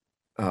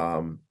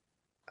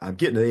 I'm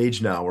getting to the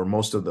age now where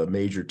most of the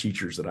major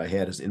teachers that I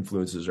had as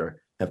influences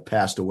have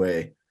passed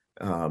away.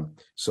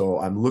 So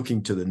I'm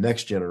looking to the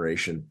next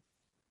generation.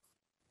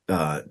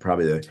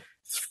 Probably the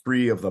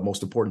 3 of the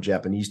most important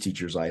Japanese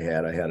teachers I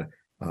had.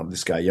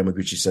 This guy,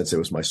 Yamaguchi Sensei,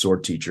 was my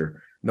sword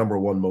teacher, number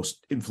 1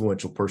 most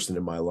influential person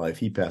in my life.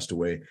 He passed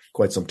away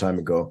quite some time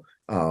ago.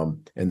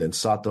 And then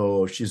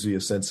Sato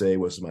Shizuya Sensei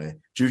was my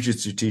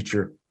jujitsu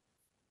teacher,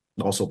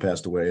 also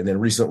passed away. And then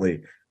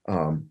recently,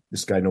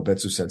 this guy,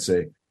 Nobetsu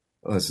Sensei,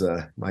 was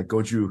my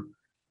Goju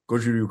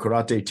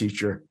karate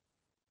teacher,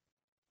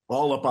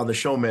 all up on the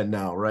Shomen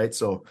now, right?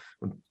 So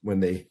when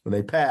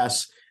they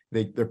pass,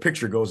 their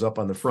picture goes up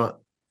on the front.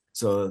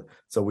 So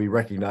we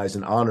recognize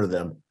and honor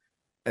them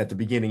at the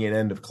beginning and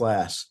end of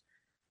class.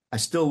 I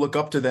still look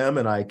up to them,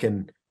 and I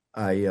can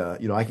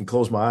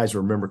close my eyes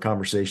and remember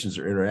conversations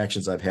or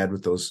interactions I've had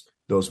with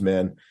those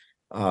men.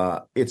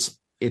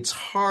 It's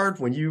hard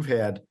when you've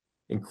had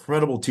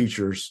incredible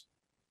teachers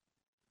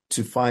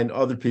to find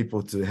other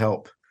people to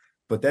help,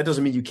 but that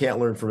doesn't mean you can't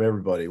learn from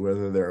everybody,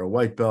 whether they're a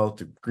white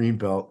belt, a green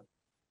belt,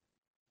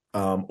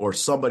 or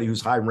somebody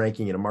who's high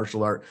ranking in a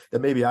martial art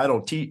that maybe I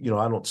don't teach,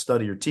 I don't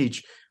study or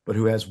teach, but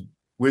who has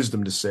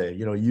wisdom to say.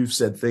 You've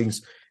said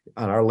things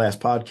on our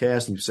last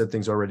podcast, and you've said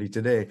things already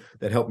today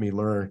that helped me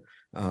learn.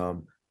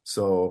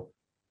 So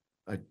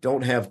I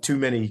don't have too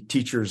many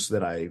teachers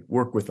that I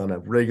work with on a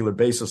regular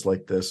basis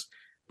like this,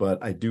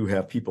 but I do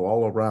have people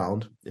all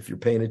around, if you're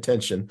paying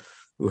attention,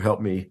 who help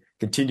me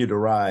continue to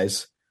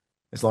rise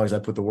as long as I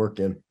put the work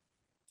in.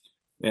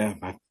 Yeah,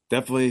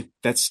 that's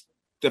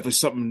definitely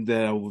something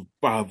that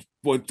I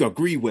would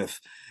agree with.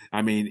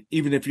 I mean,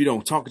 even if you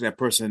don't talk to that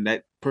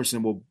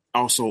person will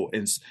also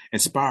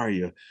inspire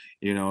you.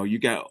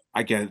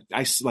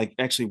 I like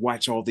actually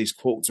watch all these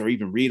quotes or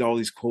even read all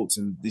these quotes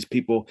and these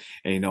people,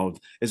 and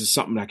this is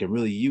something I can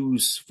really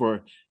use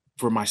for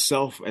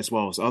myself as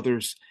well as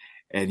others.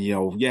 And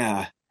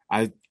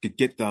I could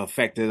get the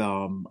fact that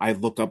I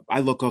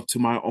look up to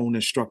my own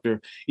instructor,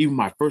 even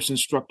my first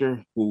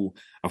instructor, who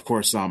of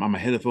course I'm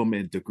ahead of him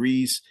in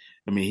degrees.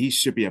 I mean, he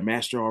should be a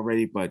master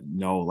already, but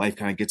life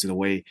kind of gets in the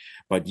way.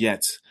 But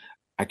yet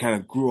I kind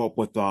of grew up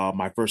with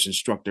my first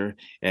instructor,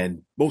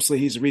 and mostly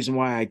he's the reason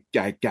why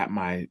I got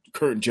my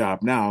current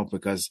job now,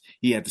 because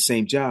he had the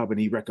same job and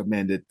he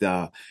recommended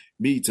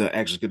me to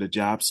actually get a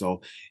job.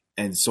 So,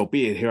 and so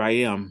be it. Here I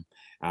am,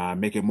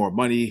 making more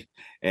money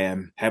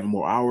and having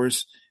more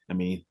hours. I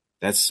mean,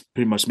 that's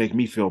pretty much making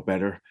me feel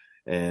better.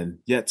 And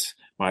yet,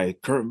 my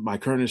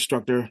current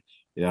instructor,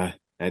 yeah,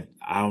 I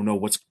don't know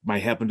what's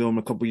might happen to him in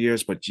a couple of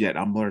years, but yet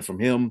I'm learning from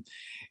him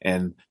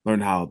and learn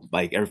how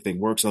like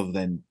everything works, other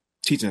than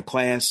teaching a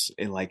class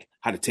and like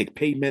how to take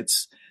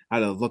payments, how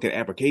to look at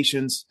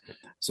applications.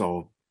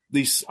 So at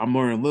least I'm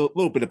learning a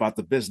little bit about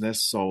the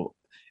business. So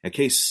in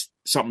case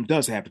something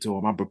does happen to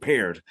him, I'm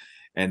prepared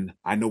and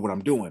I know what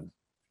I'm doing.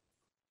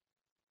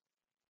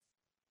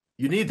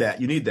 You need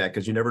that. You need that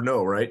because you never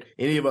know, right?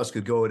 Any of us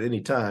could go at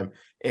any time.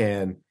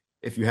 And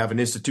if you have an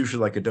institution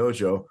like a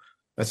dojo,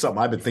 that's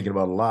something I've been thinking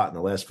about a lot in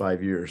the last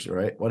 5 years,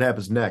 right? What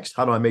happens next?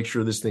 How do I make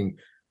sure this thing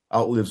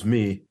outlives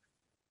me?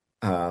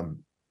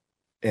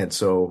 And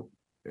so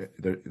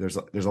there's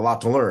a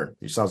lot to learn.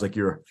 It sounds like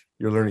you're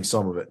learning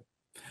some of it.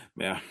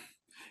 Yeah.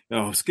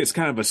 It's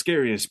kind of a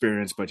scary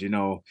experience, but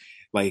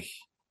like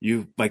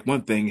like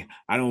one thing,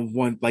 I don't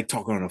want like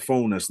talking on the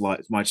phone as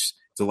much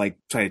to like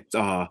try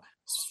to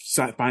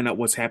find out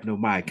what's happening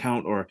with my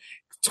account or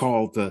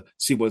call to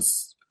see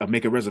what's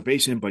make a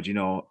reservation. But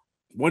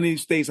one of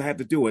these days I have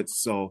to do it.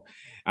 So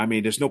I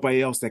mean, there's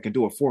nobody else that can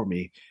do it for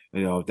me.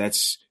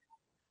 That's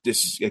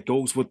just it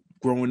goes with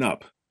growing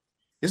up.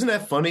 Isn't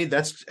that funny?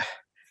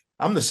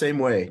 I'm the same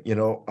way.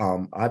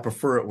 I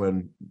prefer it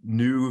when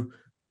new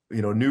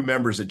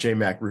members at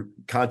JMAC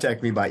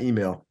contact me by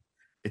email.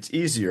 It's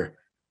easier.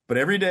 But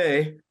every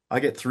day I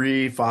get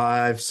 3,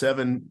 5,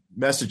 7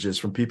 messages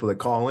from people that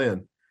call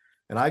in,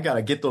 and I got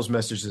to get those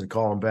messages and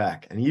call them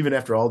back. And even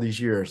after all these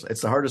years,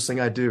 it's the hardest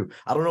thing I do.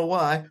 I don't know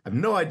why. I have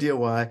no idea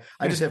why.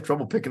 I just have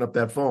trouble picking up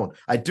that phone.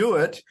 I do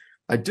it,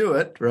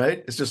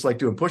 right? It's just like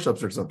doing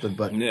push-ups or something,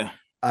 but yeah.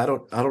 I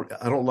don't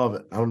love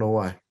it. I don't know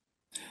why.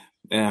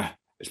 Yeah.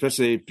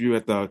 Especially if you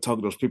have to talk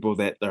to those people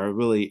that are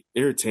really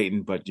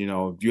irritating, but you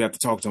have to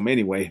talk to them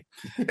anyway.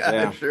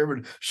 Yeah.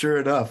 Sure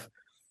enough.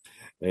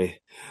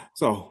 Hey,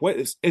 so what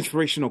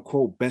inspirational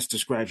quote best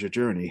describes your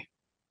journey?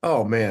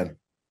 Oh man.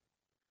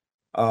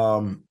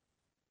 I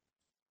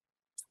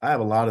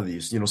have a lot of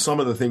these, some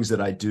of the things that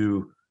I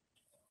do,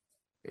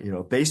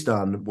 based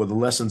on the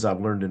lessons I've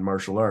learned in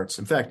martial arts.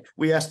 In fact,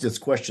 we asked this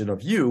question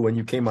of you when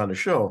you came on the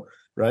show,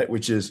 right?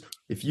 Which is,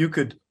 if you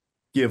could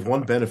give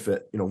one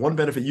benefit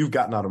you've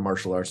gotten out of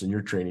martial arts in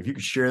your training, if you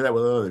could share that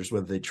with others,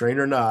 whether they train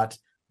or not,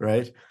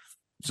 right?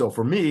 So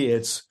for me,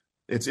 it's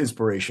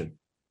inspiration.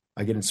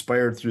 I get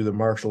inspired through the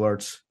martial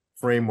arts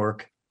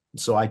framework.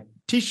 So I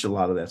teach a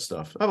lot of that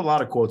stuff. I have a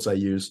lot of quotes I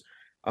use.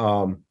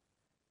 And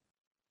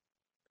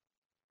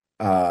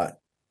the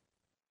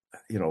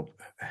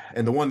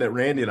one that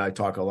Randy and I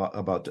talk a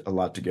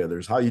lot together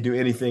is, how you do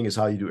anything is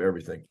how you do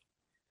everything.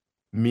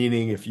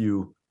 Meaning if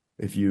you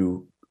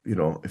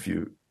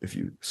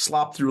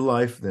slop through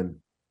life, then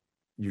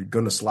you're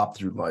going to slop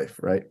through life,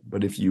 right?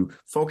 But if you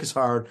focus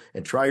hard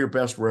and try your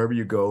best wherever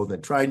you go,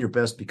 then trying your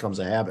best becomes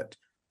a habit.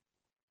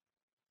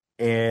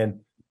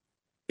 And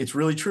it's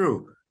really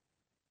true.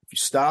 If you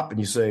stop and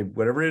you say,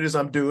 whatever it is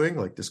I'm doing,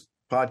 like this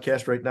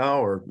podcast right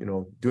now, or,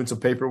 doing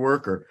some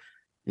paperwork, or,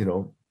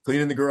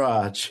 cleaning the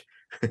garage,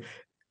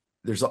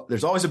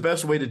 there's always a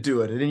best way to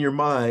do it. And in your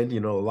mind,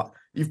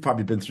 you've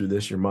probably been through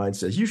this. Your mind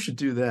says you should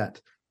do that.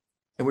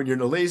 And when you're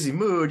in a lazy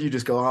mood, you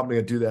just go, I'm going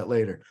to do that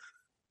later.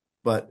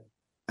 But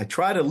I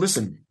try to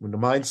listen when the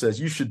mind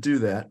says you should do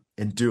that,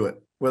 and do it,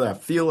 whether I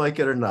feel like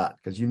it or not,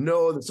 because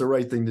that's the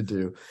right thing to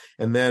do.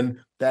 And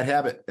then that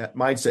habit, that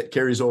mindset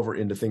carries over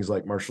into things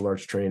like martial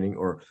arts training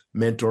or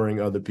mentoring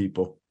other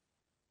people.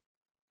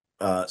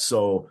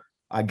 So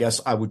I guess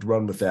I would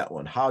run with that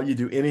one. How you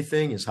do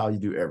anything is how you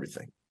do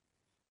everything.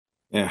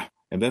 Yeah.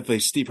 And definitely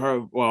Steve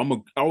Harvey. Well,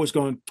 I'm always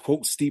going to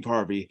quote Steve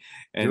Harvey.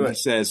 And he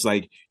says,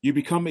 like, you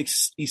become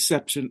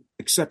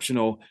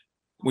exceptional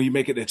when you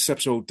make an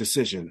exceptional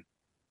decision.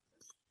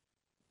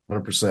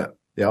 100%.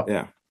 Yep.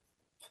 Yeah.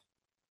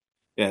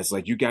 Yeah. It's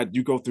like you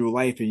go through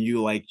life and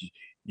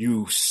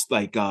you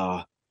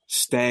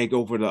stag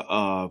over the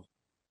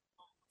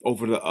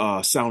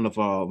sound of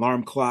an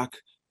alarm clock,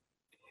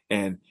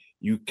 and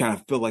you kind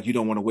of feel like you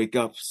don't want to wake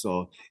up.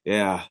 So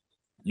yeah,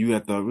 you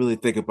have to really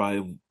think about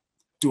it,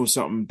 doing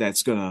something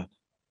that's gonna,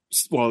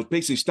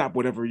 basically stop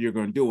whatever you're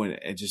going to do and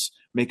just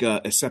make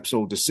a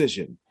exceptional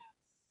decision.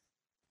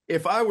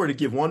 If I were to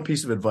give one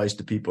piece of advice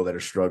to people that are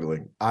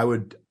struggling, I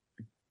would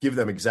give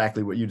them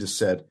exactly what you just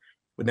said.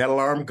 When that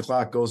alarm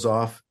clock goes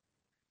off,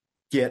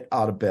 get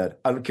out of bed.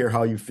 I don't care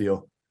how you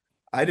feel.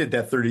 I did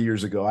that 30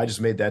 years ago. I just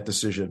made that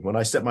decision. When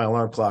I set my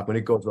alarm clock, when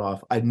it goes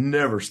off, I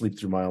never sleep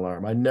through my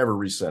alarm. I never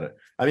reset it.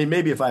 I mean,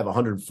 maybe if I have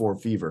 104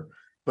 fever,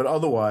 but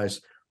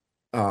otherwise,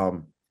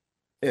 and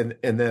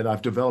then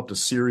I've developed a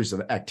series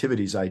of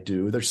activities I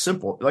do. They're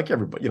simple, like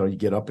everybody, you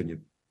get up and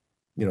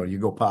you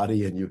go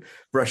potty and you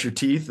brush your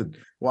teeth and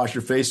wash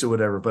your face or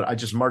whatever. But I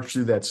just march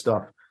through that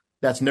stuff.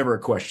 That's never a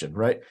question,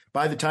 right?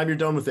 By the time you're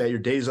done with that, your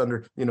day's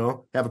under,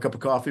 have a cup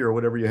of coffee or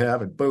whatever you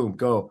have, and boom,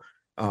 go.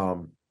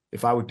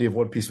 If I would give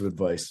one piece of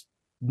advice,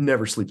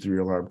 never sleep through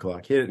your alarm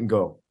clock. Hit it and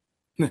go.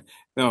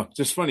 No,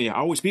 just funny. I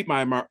always beat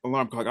my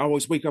alarm clock. I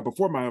always wake up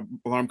before my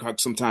alarm clock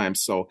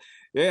sometimes. So,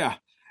 yeah.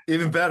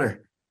 Even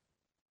better.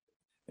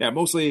 Yeah,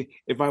 mostly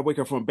if I wake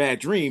up from a bad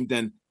dream,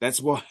 then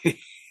that's why.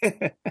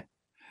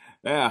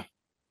 Yeah.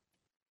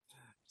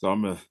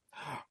 So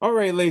all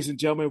right, ladies and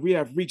gentlemen, we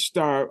have reached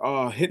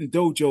our Hidden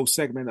Dojo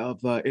segment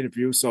of the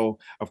interview. So,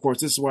 of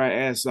course, this is where I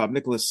ask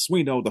Nicklaus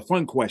Suino the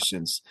fun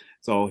questions.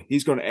 So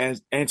he's going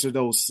to answer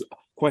those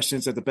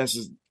questions at the best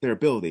of their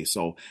ability.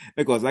 So,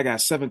 Nicklaus, I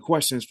got 7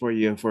 questions for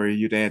you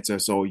to answer.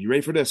 So, you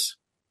ready for this?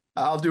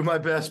 I'll do my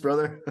best,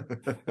 brother.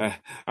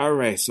 All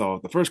right.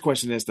 So the first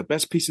question is the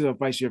best piece of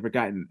advice you ever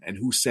gotten, and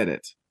who said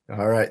it?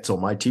 All right. So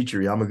my teacher,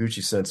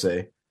 Yamaguchi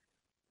Sensei,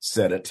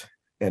 said it,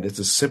 and it's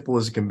as simple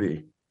as it can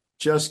be.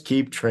 Just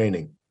keep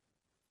training.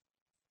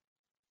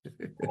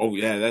 Oh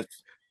yeah,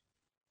 that's.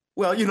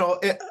 Well,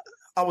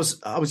 I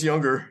was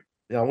younger.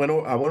 I went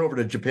over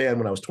to Japan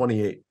when I was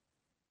 28,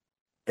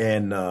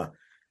 and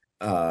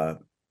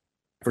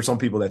for some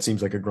people, that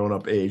seems like a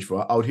grown-up age.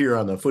 For out here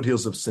on the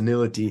foothills of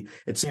senility,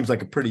 it seems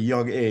like a pretty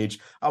young age.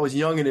 I was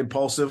young and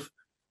impulsive,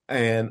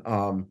 and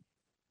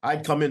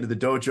I'd come into the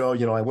dojo.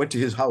 I went to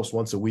his house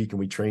once a week, and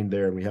we trained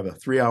there, and we have a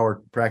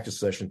 3-hour practice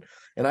session.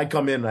 And I'd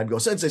come in, and I'd go,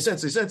 Sensei,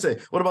 Sensei, Sensei,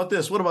 what about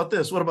this? What about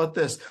this? What about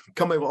this?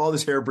 Come up with all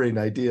these harebrained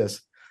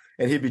ideas.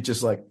 And he'd be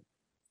just like,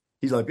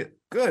 he's like,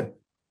 good,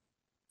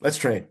 let's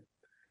train.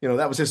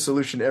 That was his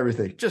solution to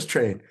everything. Just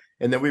train.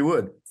 And then we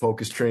would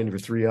focus training for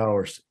 3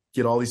 hours.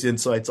 Get all these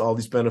insights, all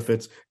these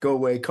benefits, go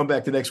away, come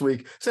back the next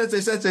week. Sensei,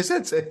 Sensei,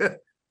 Sensei.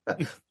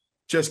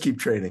 Just keep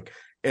training.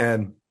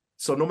 And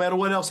so no matter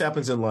what else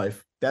happens in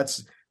life,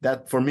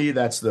 that for me,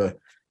 that's the,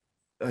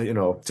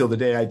 till the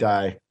day I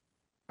die,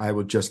 I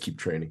would just keep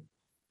training.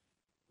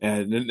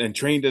 And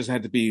training doesn't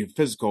have to be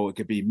physical. It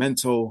could be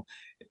mental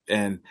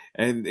and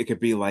it could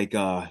be like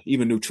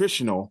even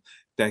nutritional.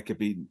 That's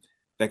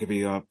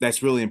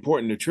really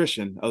important,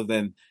 nutrition, other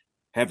than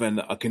having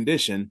a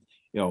condition.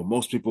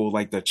 Most people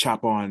like to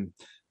chop on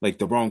like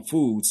the wrong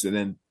foods, and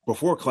then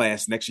before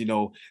class, next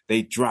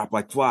they drop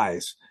like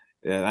flies.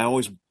 And I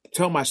always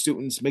tell my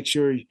students, make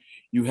sure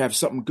you have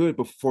something good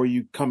before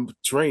you come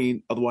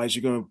train, otherwise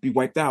you're going to be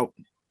wiped out.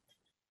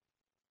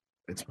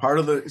 It's part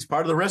of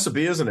the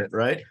recipe, isn't it?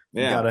 Right?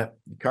 Yeah. You gotta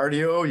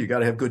cardio, you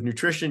gotta have good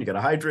nutrition, you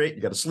gotta hydrate,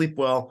 you gotta sleep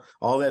well,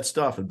 all that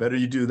stuff. And the better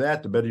you do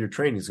that, the better your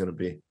training is going to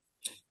be.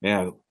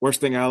 Yeah.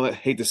 Worst thing I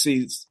hate to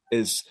see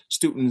is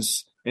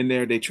students in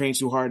there, they train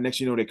too hard. Next,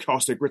 they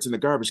toss their grits in the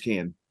garbage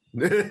can.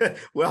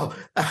 Well,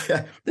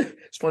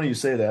 it's funny you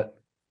say that.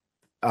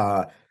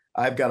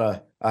 I've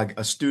got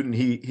a student.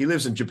 He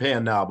lives in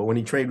Japan now, but when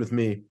he trained with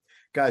me,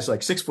 guy's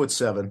like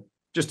 6'7",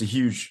 just a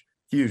huge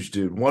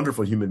dude,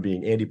 wonderful human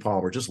being. Andy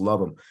Palmer, just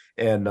love him.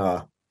 And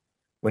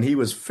when he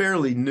was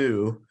fairly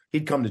new,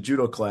 he'd come to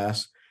judo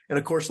class, and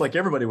of course, like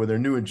everybody when they're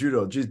new in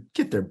judo, just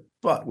get their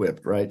butt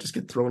whipped, right? Just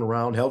get thrown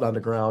around, held on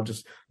the ground,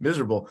 just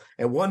miserable.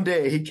 And one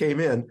day he came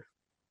in.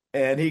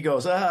 And he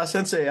goes,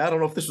 Sensei, I don't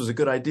know if this was a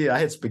good idea. I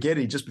had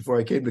spaghetti just before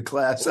I came to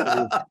class.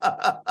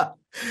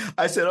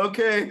 I said,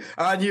 okay,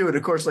 on you. And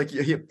of course, like,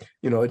 in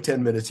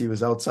 10 minutes, he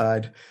was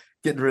outside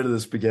getting rid of the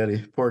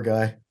spaghetti. Poor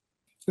guy.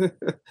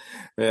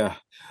 Yeah.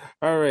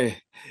 All right.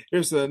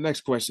 Here's the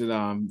next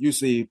question.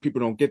 Usually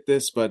people don't get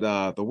this, but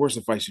the worst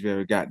advice you've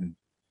ever gotten.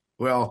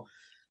 Well,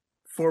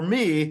 for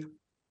me,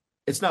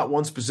 it's not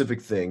one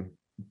specific thing.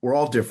 We're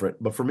all different,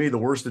 but for me, the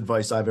worst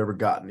advice I've ever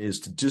gotten is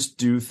to just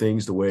do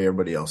things the way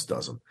everybody else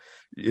does them.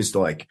 It's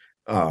like,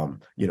 go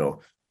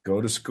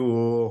to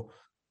school,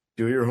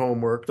 do your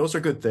homework. Those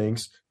are good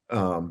things.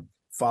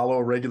 Follow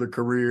a regular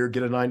career,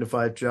 get a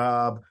 9-to-5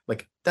 job.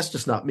 Like, that's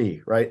just not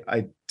me, right?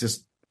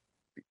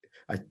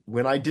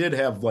 When I did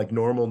have like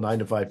normal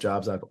 9-to-5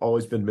 jobs, I've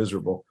always been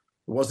miserable.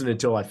 It wasn't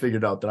until I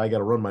figured out that I got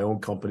to run my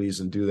own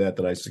companies and do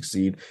that I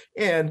succeed.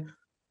 And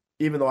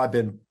even though I've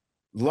been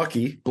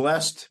lucky,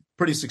 blessed,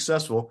 pretty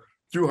successful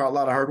through a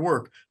lot of hard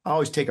work, I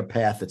always take a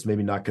path that's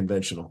maybe not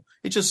conventional.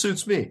 It just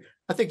suits me.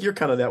 I think you're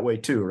kind of that way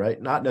too, right?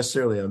 Not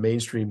necessarily a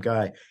mainstream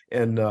guy.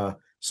 And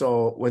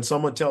so when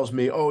someone tells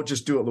me, oh,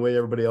 just do it the way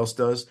everybody else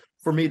does,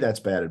 for me,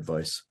 that's bad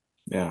advice.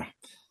 Yeah.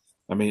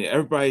 I mean,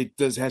 everybody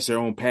has their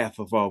own path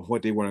of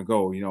what they want to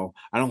go.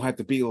 I don't have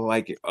to be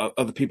like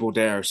other people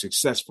that are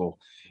successful.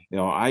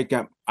 I'm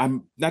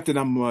not that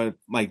I'm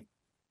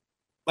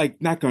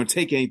not going to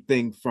take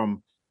anything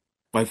from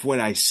like what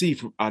I see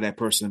from that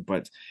person.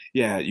 But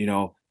yeah,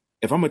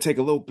 if I'm going to take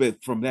a little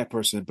bit from that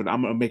person, but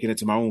I'm going to make it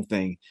into my own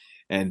thing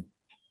and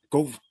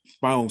go for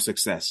my own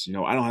success.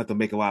 I don't have to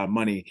make a lot of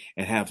money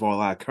and have a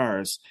lot of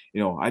cars.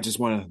 I just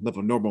want to live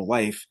a normal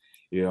life,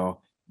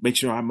 make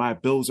sure my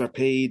bills are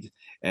paid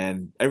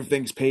and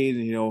everything's paid.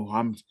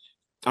 And,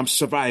 I'm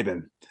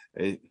surviving.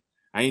 I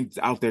ain't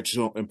out there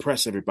to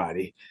impress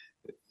everybody.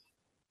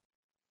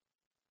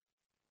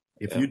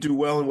 If you do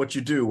well in what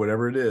you do,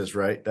 whatever it is,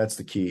 right? That's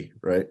the key,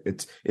 right?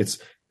 It's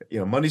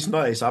money's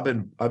nice. I've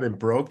been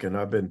broke and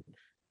I've been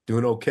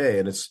doing okay,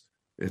 and it's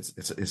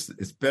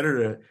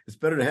better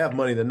to have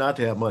money than not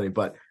to have money,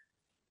 but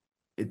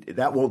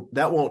that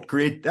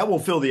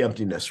won't fill the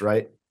emptiness,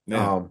 right?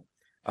 Yeah.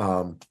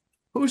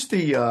 Who's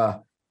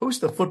the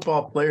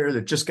football player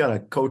that just got a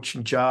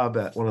coaching job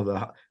at one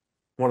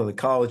of the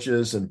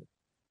colleges, and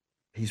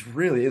he's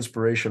really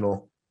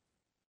inspirational.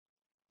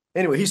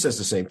 Anyway, he says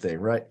the same thing,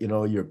 right? You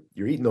know, you're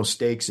eating those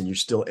steaks and you're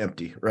still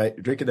empty, right?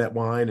 You're drinking that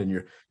wine and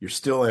you're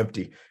still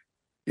empty.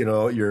 You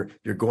know, you're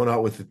going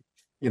out with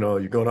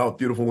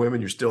beautiful women,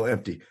 you're still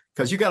empty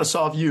because you got to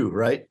solve you,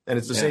 right? And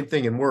it's the same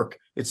thing in work.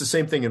 It's the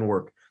same thing in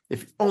work.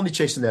 If you're only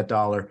chasing that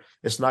dollar,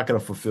 it's not going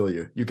to fulfill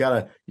you. You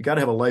gotta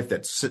have a life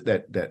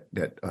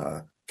that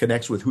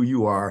connects with who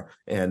you are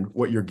and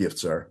what your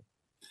gifts are.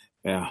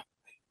 Yeah.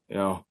 You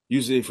know,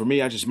 usually for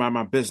me, I just mind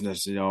my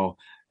business. You know,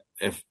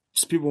 if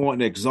people want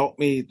to exalt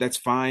me, that's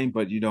fine.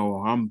 But, you know,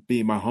 I'm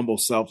being my humble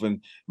self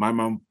and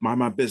mind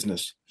my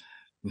business.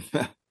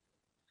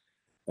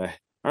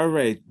 All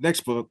right.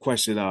 Next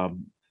question.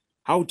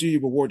 How do you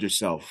reward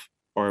yourself?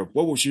 Or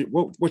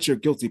what's your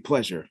guilty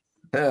pleasure?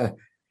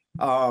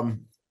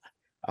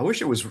 I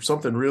wish it was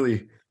something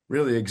really,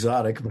 really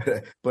exotic,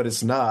 but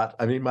it's not.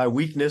 I mean, my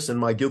weakness and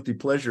my guilty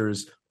pleasure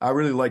is I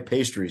really like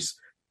pastries.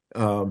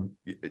 If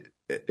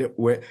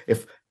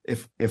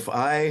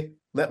I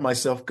let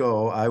myself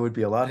go, I would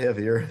be a lot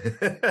heavier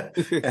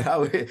and I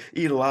would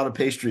eat a lot of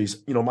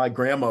pastries. You know, I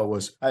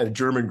had a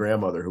German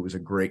grandmother who was a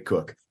great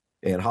cook,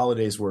 and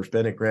holidays were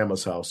spent at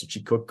grandma's house, and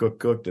she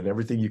cooked and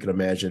everything you can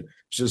imagine.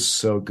 It's just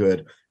so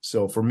good.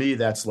 So for me,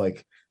 that's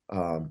like,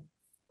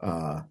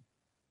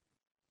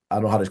 I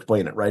don't know how to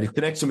explain it, right? It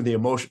connects to me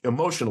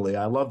emotionally.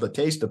 I love the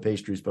taste of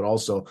pastries, but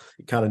also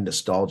kind of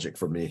nostalgic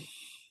for me.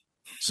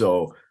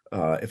 So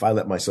if I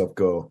let myself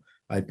go,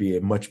 I'd be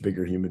a much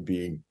bigger human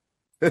being.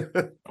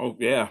 Oh,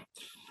 yeah.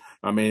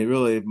 I mean,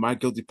 really, my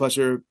guilty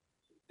pleasure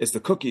is the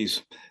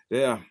cookies.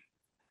 Yeah.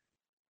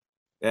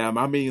 Yeah,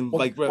 I mean,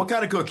 what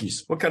kind of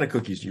cookies? What kind of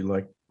cookies do you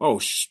like?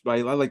 Oh,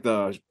 I like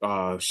the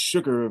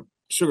sugar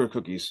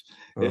cookies.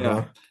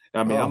 Yeah.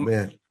 I mean,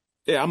 man.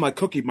 Yeah, I'm a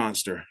Cookie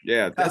Monster.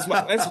 Yeah, that's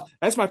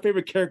my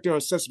favorite character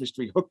on Sesame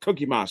Street,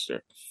 Cookie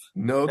Monster.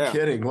 No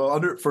kidding.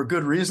 Well, for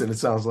good reason, it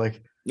sounds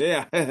like.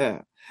 Yeah,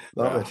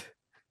 love it.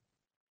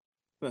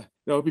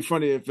 No, it'd be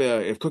funny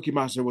if Cookie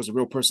Monster was a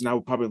real person. I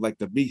would probably like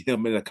to meet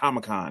him at a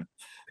Comic-Con.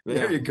 Yeah.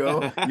 There you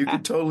go. You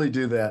could totally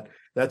do that.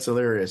 That's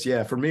hilarious.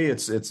 Yeah, for me,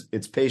 it's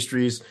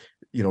pastries.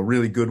 You know,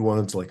 really good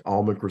ones like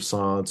almond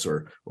croissants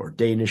or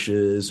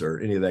Danishes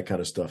or any of that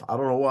kind of stuff. I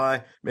don't know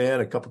why,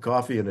 man. A cup of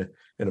coffee and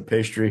a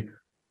pastry.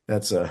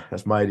 That's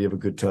my idea of a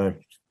good time.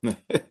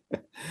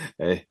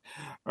 Hey,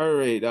 all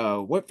right.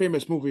 What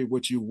famous movie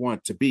would you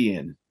want to be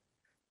in?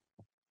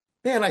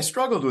 Man, I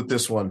struggled with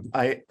this one.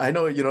 I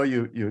know, you know,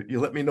 you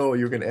let me know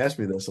you were going to ask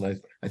me this, and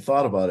I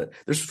thought about it.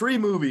 There's 3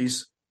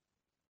 movies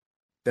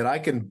that I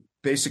can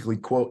basically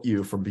quote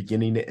you from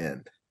beginning to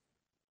end.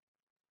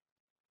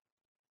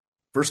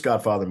 First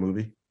Godfather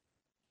movie,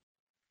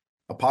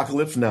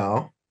 Apocalypse Now. I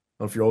don't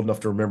know if you're old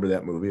enough to remember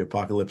that movie,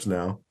 Apocalypse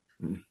Now,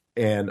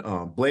 and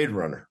Blade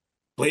Runner.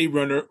 Blade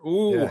Runner.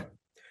 Ooh. Yeah.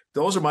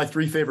 Those are my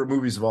 3 favorite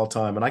movies of all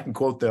time, and I can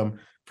quote them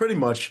pretty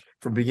much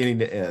from beginning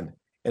to end.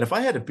 And if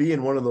I had to be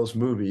in one of those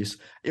movies,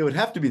 it would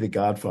have to be The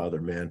Godfather,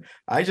 man.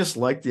 I just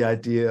like the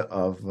idea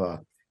of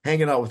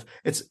hanging out with,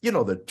 it's, you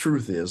know, the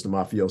truth is the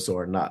mafioso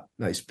are not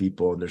nice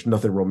people and there's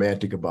nothing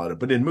romantic about it.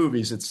 But in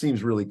movies, it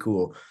seems really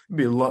cool. It'd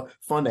be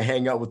fun to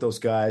hang out with those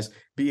guys,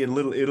 be in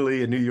Little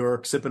Italy in New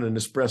York, sipping an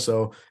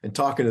espresso and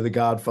talking to The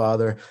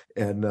Godfather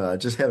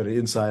and just having an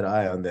inside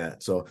eye on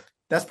that. So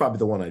that's probably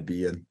the one I'd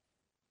be in.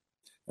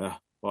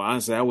 Well,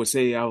 honestly, I would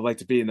say I would like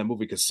to be in the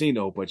movie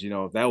Casino, but, you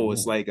know, that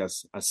was like a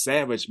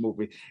savage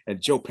movie.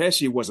 And Joe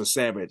Pesci was a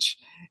savage.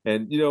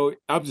 And, you know,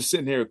 I'm just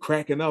sitting here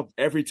cracking up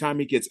every time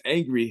he gets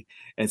angry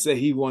and say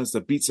he wants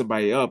to beat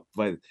somebody up.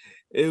 But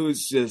he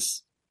was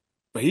just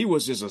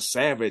a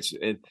savage.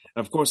 And,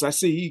 of course, I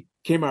see he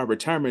came out of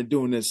retirement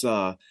doing this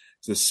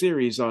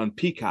series on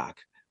Peacock.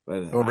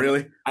 But oh,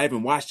 really? I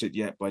haven't watched it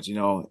yet, but, you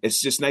know,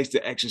 it's just nice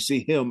to actually see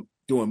him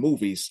doing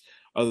movies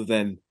other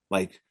than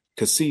like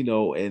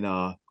Casino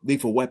and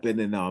Lethal Weapon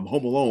and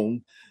Home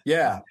Alone.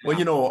 Yeah. Well,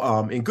 you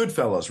know, in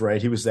Goodfellas,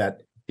 right? He was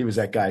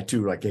that guy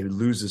too. Like he would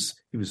lose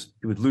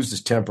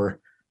his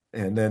temper.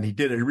 And then he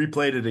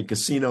replayed it in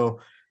Casino,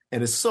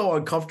 and it's so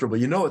uncomfortable.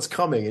 You know it's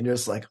coming, and you're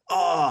just like,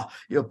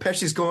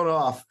 Pesci's going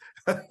off.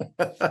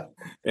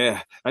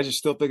 Yeah. I just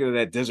still thinking of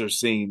that desert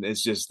scene.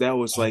 It's just that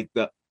was like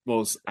the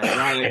most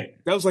ironic.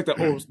 That was like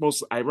the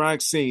most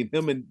ironic scene.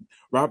 Him and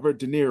Robert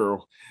De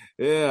Niro.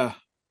 Yeah.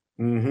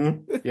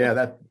 Mm-hmm. Yeah,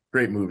 that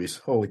great movies.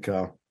 Holy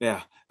cow.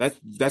 Yeah,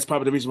 that's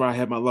probably the reason why I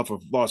had my love for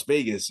Las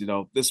Vegas. You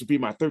know, this would be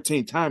my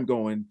 13th time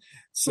going.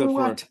 So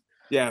for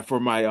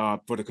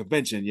the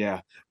convention.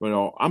 Yeah, but you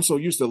know, I'm so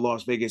used to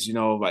Las Vegas. You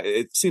know,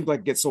 it seems like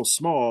it gets so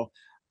small.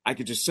 I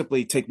could just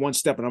simply take one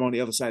step and I'm on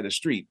the other side of the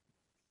street.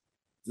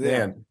 Yeah.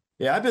 Man,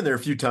 yeah, I've been there a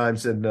few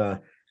times, and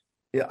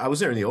yeah, I was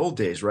there in the old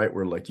days, right?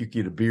 Where like you could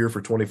get a beer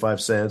for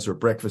 25 cents or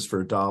breakfast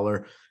for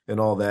 $1 and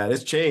all that.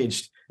 It's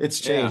changed. It's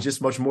Yeah. changed.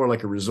 It's much more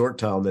like a resort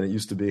town than it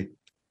used to be.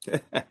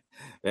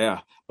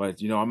 Yeah,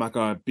 but I'm not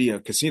gonna be a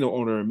casino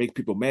owner and make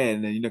people mad,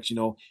 and then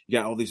you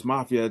got all these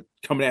mafia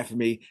coming after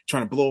me,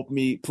 trying to blow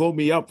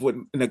me up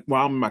while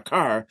I'm in my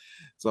car.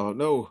 So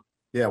no.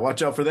 Yeah,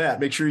 watch out for that.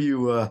 Make sure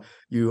you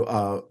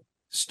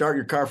start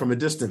your car from a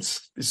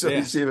distance so you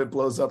Yeah. see if it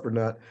blows up or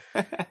not.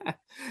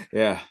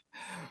 Yeah.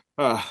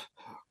 Uh,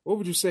 what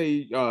would you say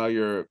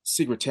your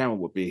secret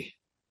talent would be?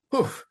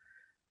 Whew.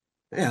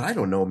 Man, I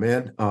don't know,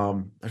 man.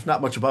 There's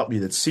not much about me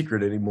that's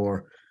secret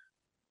anymore.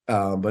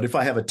 But if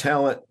I have a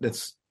talent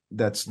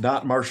that's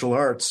not martial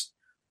arts,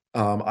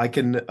 I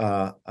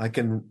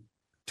can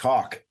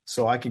talk.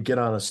 So I can get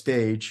on a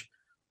stage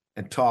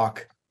and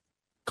talk,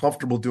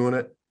 comfortable doing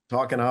it,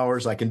 talking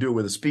hours. I can do it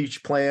with a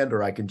speech planned,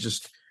 or I can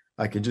just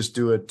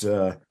do it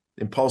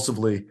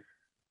impulsively.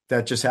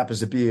 That just happens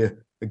to be a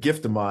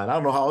gift of mine. I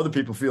don't know how other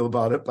people feel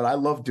about it, but I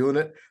love doing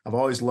it. I've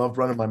always loved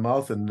running my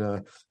mouth,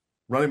 and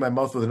running my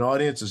mouth with an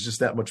audience is just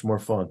that much more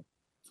fun.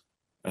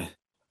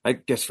 I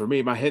guess for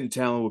me, my hidden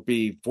talent would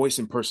be voice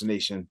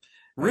impersonation.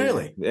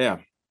 Really? Yeah.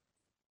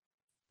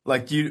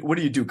 Like, what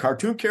do you do?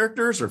 Cartoon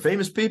characters or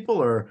famous people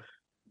or?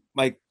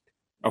 Like,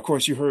 of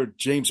course, you heard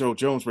James Earl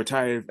Jones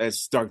retired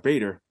as Darth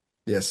Vader.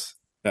 Yes.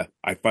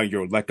 I find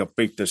your lack of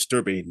faith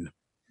disturbing.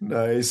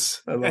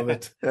 Nice. I love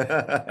it.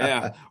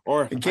 Yeah.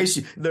 Or in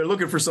case they're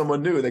looking for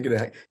someone new, they're going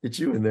to get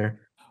you in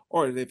there.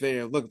 Or if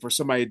they're looking for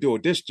somebody to do a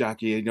disc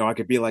jockey, I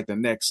could be like the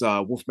next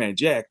Wolfman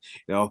Jack,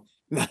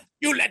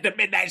 You let the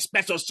midnight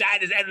special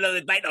shine as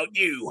another light on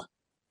you.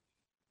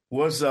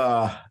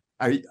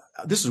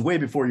 This is way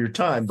before your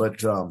time, but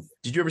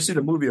did you ever see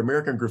the movie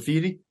American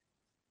Graffiti?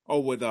 Oh,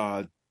 with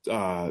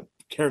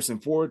Harrison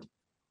Ford?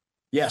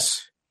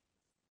 Yes.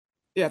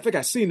 Yeah, I think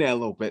I've seen that a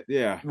little bit.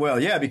 Yeah. Well,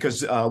 yeah,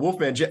 because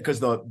Wolfman Jack, because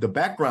the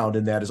background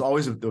in that is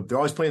always they're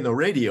always playing the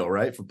radio,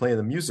 right, for playing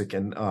the music,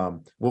 and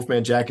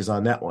Wolfman Jack is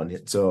on that one,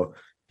 so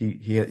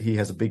he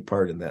has a big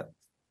part in that.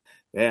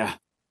 Yeah.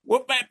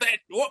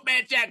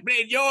 Wolfman Jack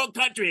played your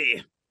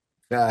country.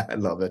 I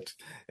love it.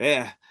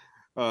 Yeah.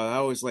 I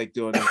always like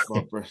doing that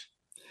bumper.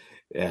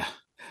 Yeah.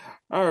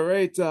 All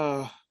right.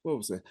 What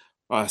was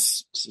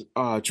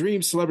it?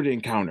 Dream celebrity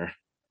encounter.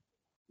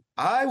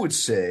 I would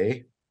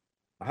say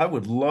I've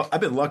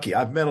been lucky.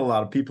 I've met a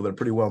lot of people that are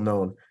pretty well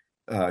known,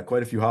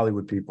 quite a few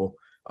Hollywood people.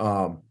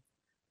 But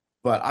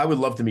I would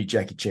love to meet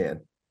Jackie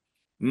Chan.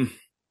 Mm.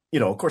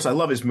 Of course, I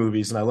love his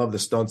movies and I love the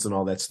stunts and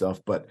all that stuff.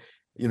 But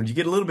you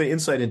get a little bit of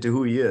insight into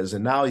who he is.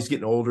 And now he's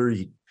getting older.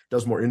 He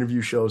does more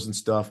interview shows and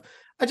stuff.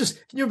 Can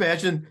you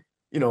imagine,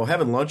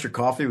 having lunch or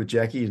coffee with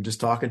Jackie and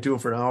just talking to him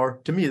for an hour?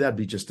 To me,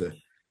 that'd just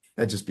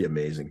be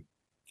amazing.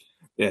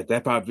 Yeah,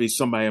 that'd probably be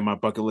somebody on my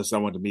bucket list. I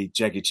want to meet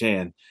Jackie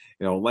Chan.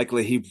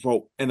 Likely he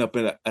won't end up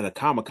at a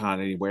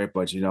Comic-Con anywhere,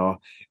 but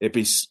it'd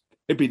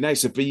be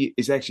nice if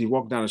he's actually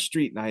walking down the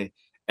street and I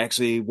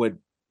actually would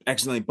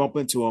accidentally bump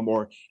into him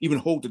or even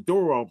hold the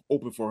door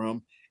open for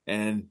him,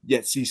 and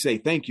yet he say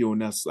thank you,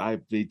 and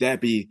that'd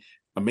be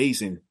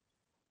amazing.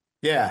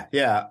 Yeah.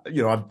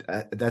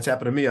 That's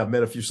happened to me. I've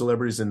met a few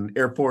celebrities in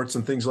airports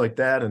and things like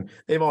that, and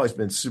they've always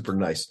been super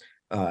nice.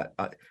 A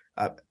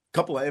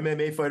couple of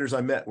MMA fighters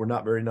I met were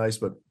not very nice,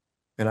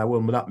 and I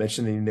will not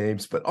mention any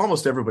names, but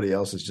almost everybody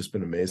else has just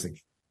been amazing.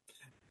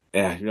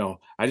 Yeah,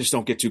 I just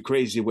don't get too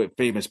crazy with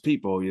famous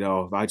people.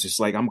 I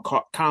just I'm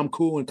calm,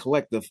 cool, and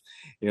collective.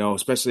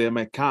 Especially I'm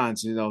at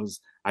cons.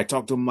 I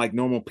talk to them like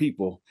normal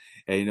people,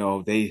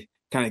 and they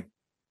kind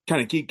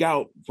of geek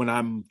out when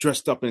I'm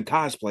dressed up in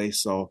cosplay.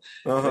 So,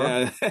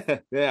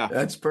 yeah,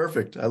 that's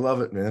perfect. I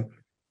love it, man.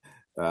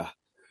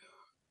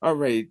 All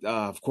right.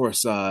 Of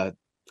course.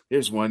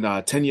 Here's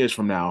one. 10 years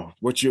from now,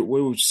 what would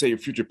you say your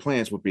future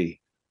plans would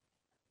be?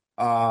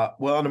 Well,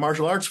 on the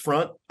martial arts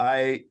front,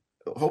 I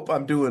hope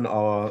I'm doing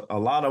a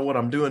lot of what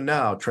I'm doing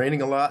now,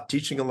 training a lot,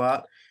 teaching a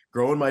lot,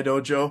 growing my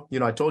dojo.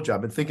 I told you,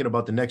 I've been thinking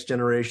about the next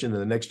generation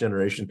and the next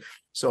generation.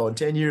 So in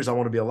 10 years, I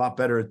want to be a lot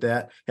better at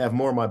that, have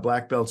more of my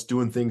black belts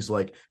doing things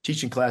like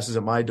teaching classes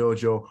at my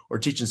dojo or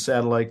teaching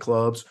satellite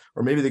clubs,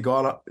 or maybe they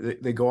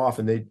go off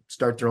and they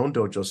start their own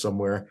dojo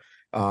somewhere.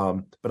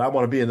 But I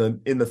want to be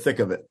in the thick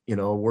of it,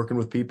 working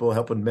with people,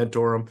 helping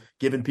mentor them,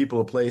 giving people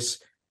a place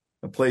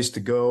to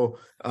go.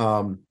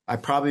 I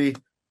probably,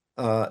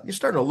 you're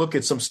starting to look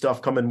at some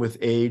stuff coming with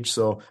age,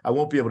 so I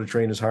won't be able to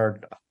train as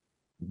hard,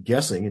 I'm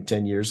guessing, in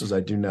 10 years as I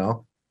do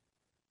now,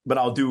 but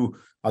I'll do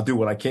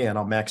what I can.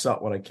 I'll max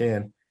out what I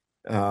can.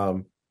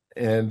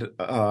 And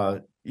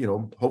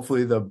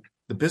hopefully the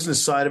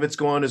business side of it's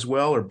going as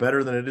well or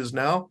better than it is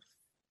now.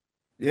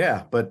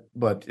 Yeah. But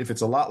if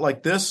it's a lot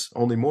like this,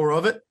 only more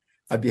of it,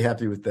 I'd be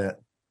happy with that.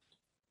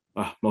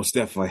 Most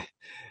definitely.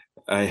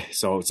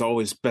 So it's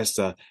always best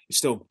to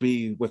still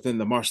be within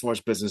the martial arts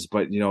business,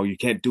 but you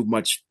can't do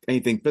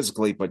anything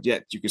physically, but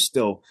yet you can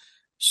still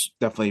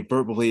definitely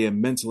verbally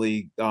and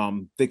mentally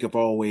think of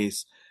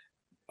always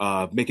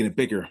making it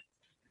bigger.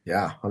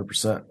 Yeah,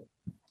 100%.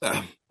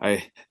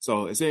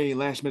 So is there any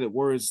last minute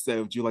words that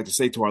would you like to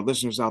say to our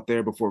listeners out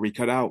there before we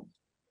cut out?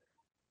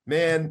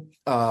 Man,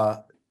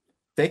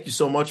 thank you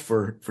so much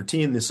for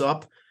teeing this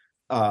up.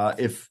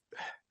 You're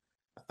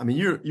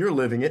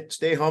living it.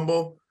 Stay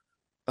humble,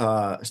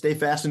 stay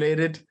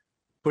fascinated,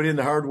 put in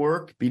the hard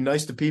work, be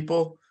nice to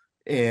people,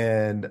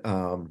 and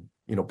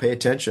pay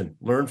attention.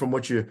 Learn from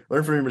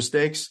your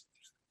mistakes.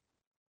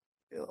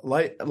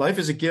 Life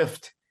is a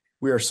gift.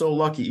 We are so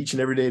lucky each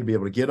and every day to be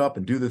able to get up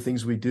and do the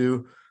things we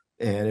do.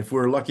 And if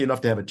we're lucky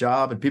enough to have a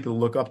job and people to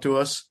look up to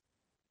us,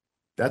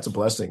 that's a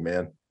blessing,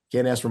 man.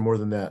 Can't ask for more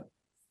than that.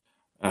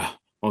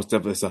 Most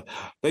definitely. So,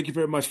 thank you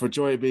very much for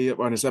joining me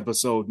on this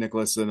episode,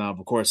 Nicklaus. And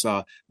of course,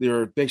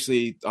 you're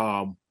basically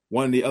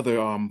one of the other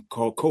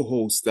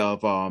co-hosts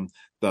of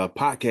the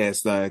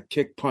podcast, the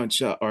Kick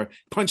Punch or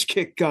Punch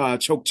Kick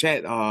Choke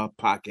Chat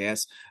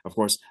podcast. Of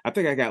course, I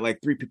think I got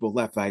like 3 people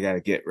left. I got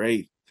to get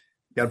right.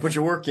 Got to put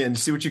your work in,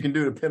 see what you can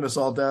do to pin us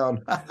all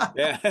down.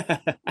 Yeah.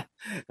 All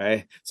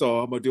right. So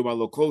I'm going to do my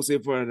little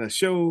closing for the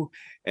show,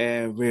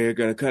 and we're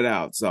going to cut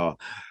out. So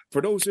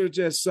for those who are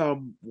just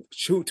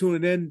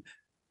tuning in,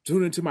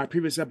 tune into my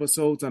previous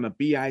episodes on the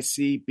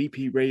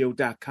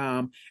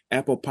bpradio.com,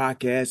 Apple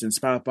Podcasts, and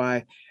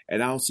Spotify.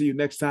 And I'll see you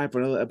next time for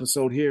another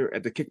episode here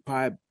at the Kick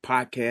Pie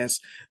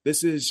Podcast.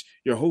 This is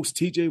your host,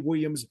 TJ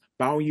Williams,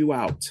 bowing you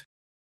out.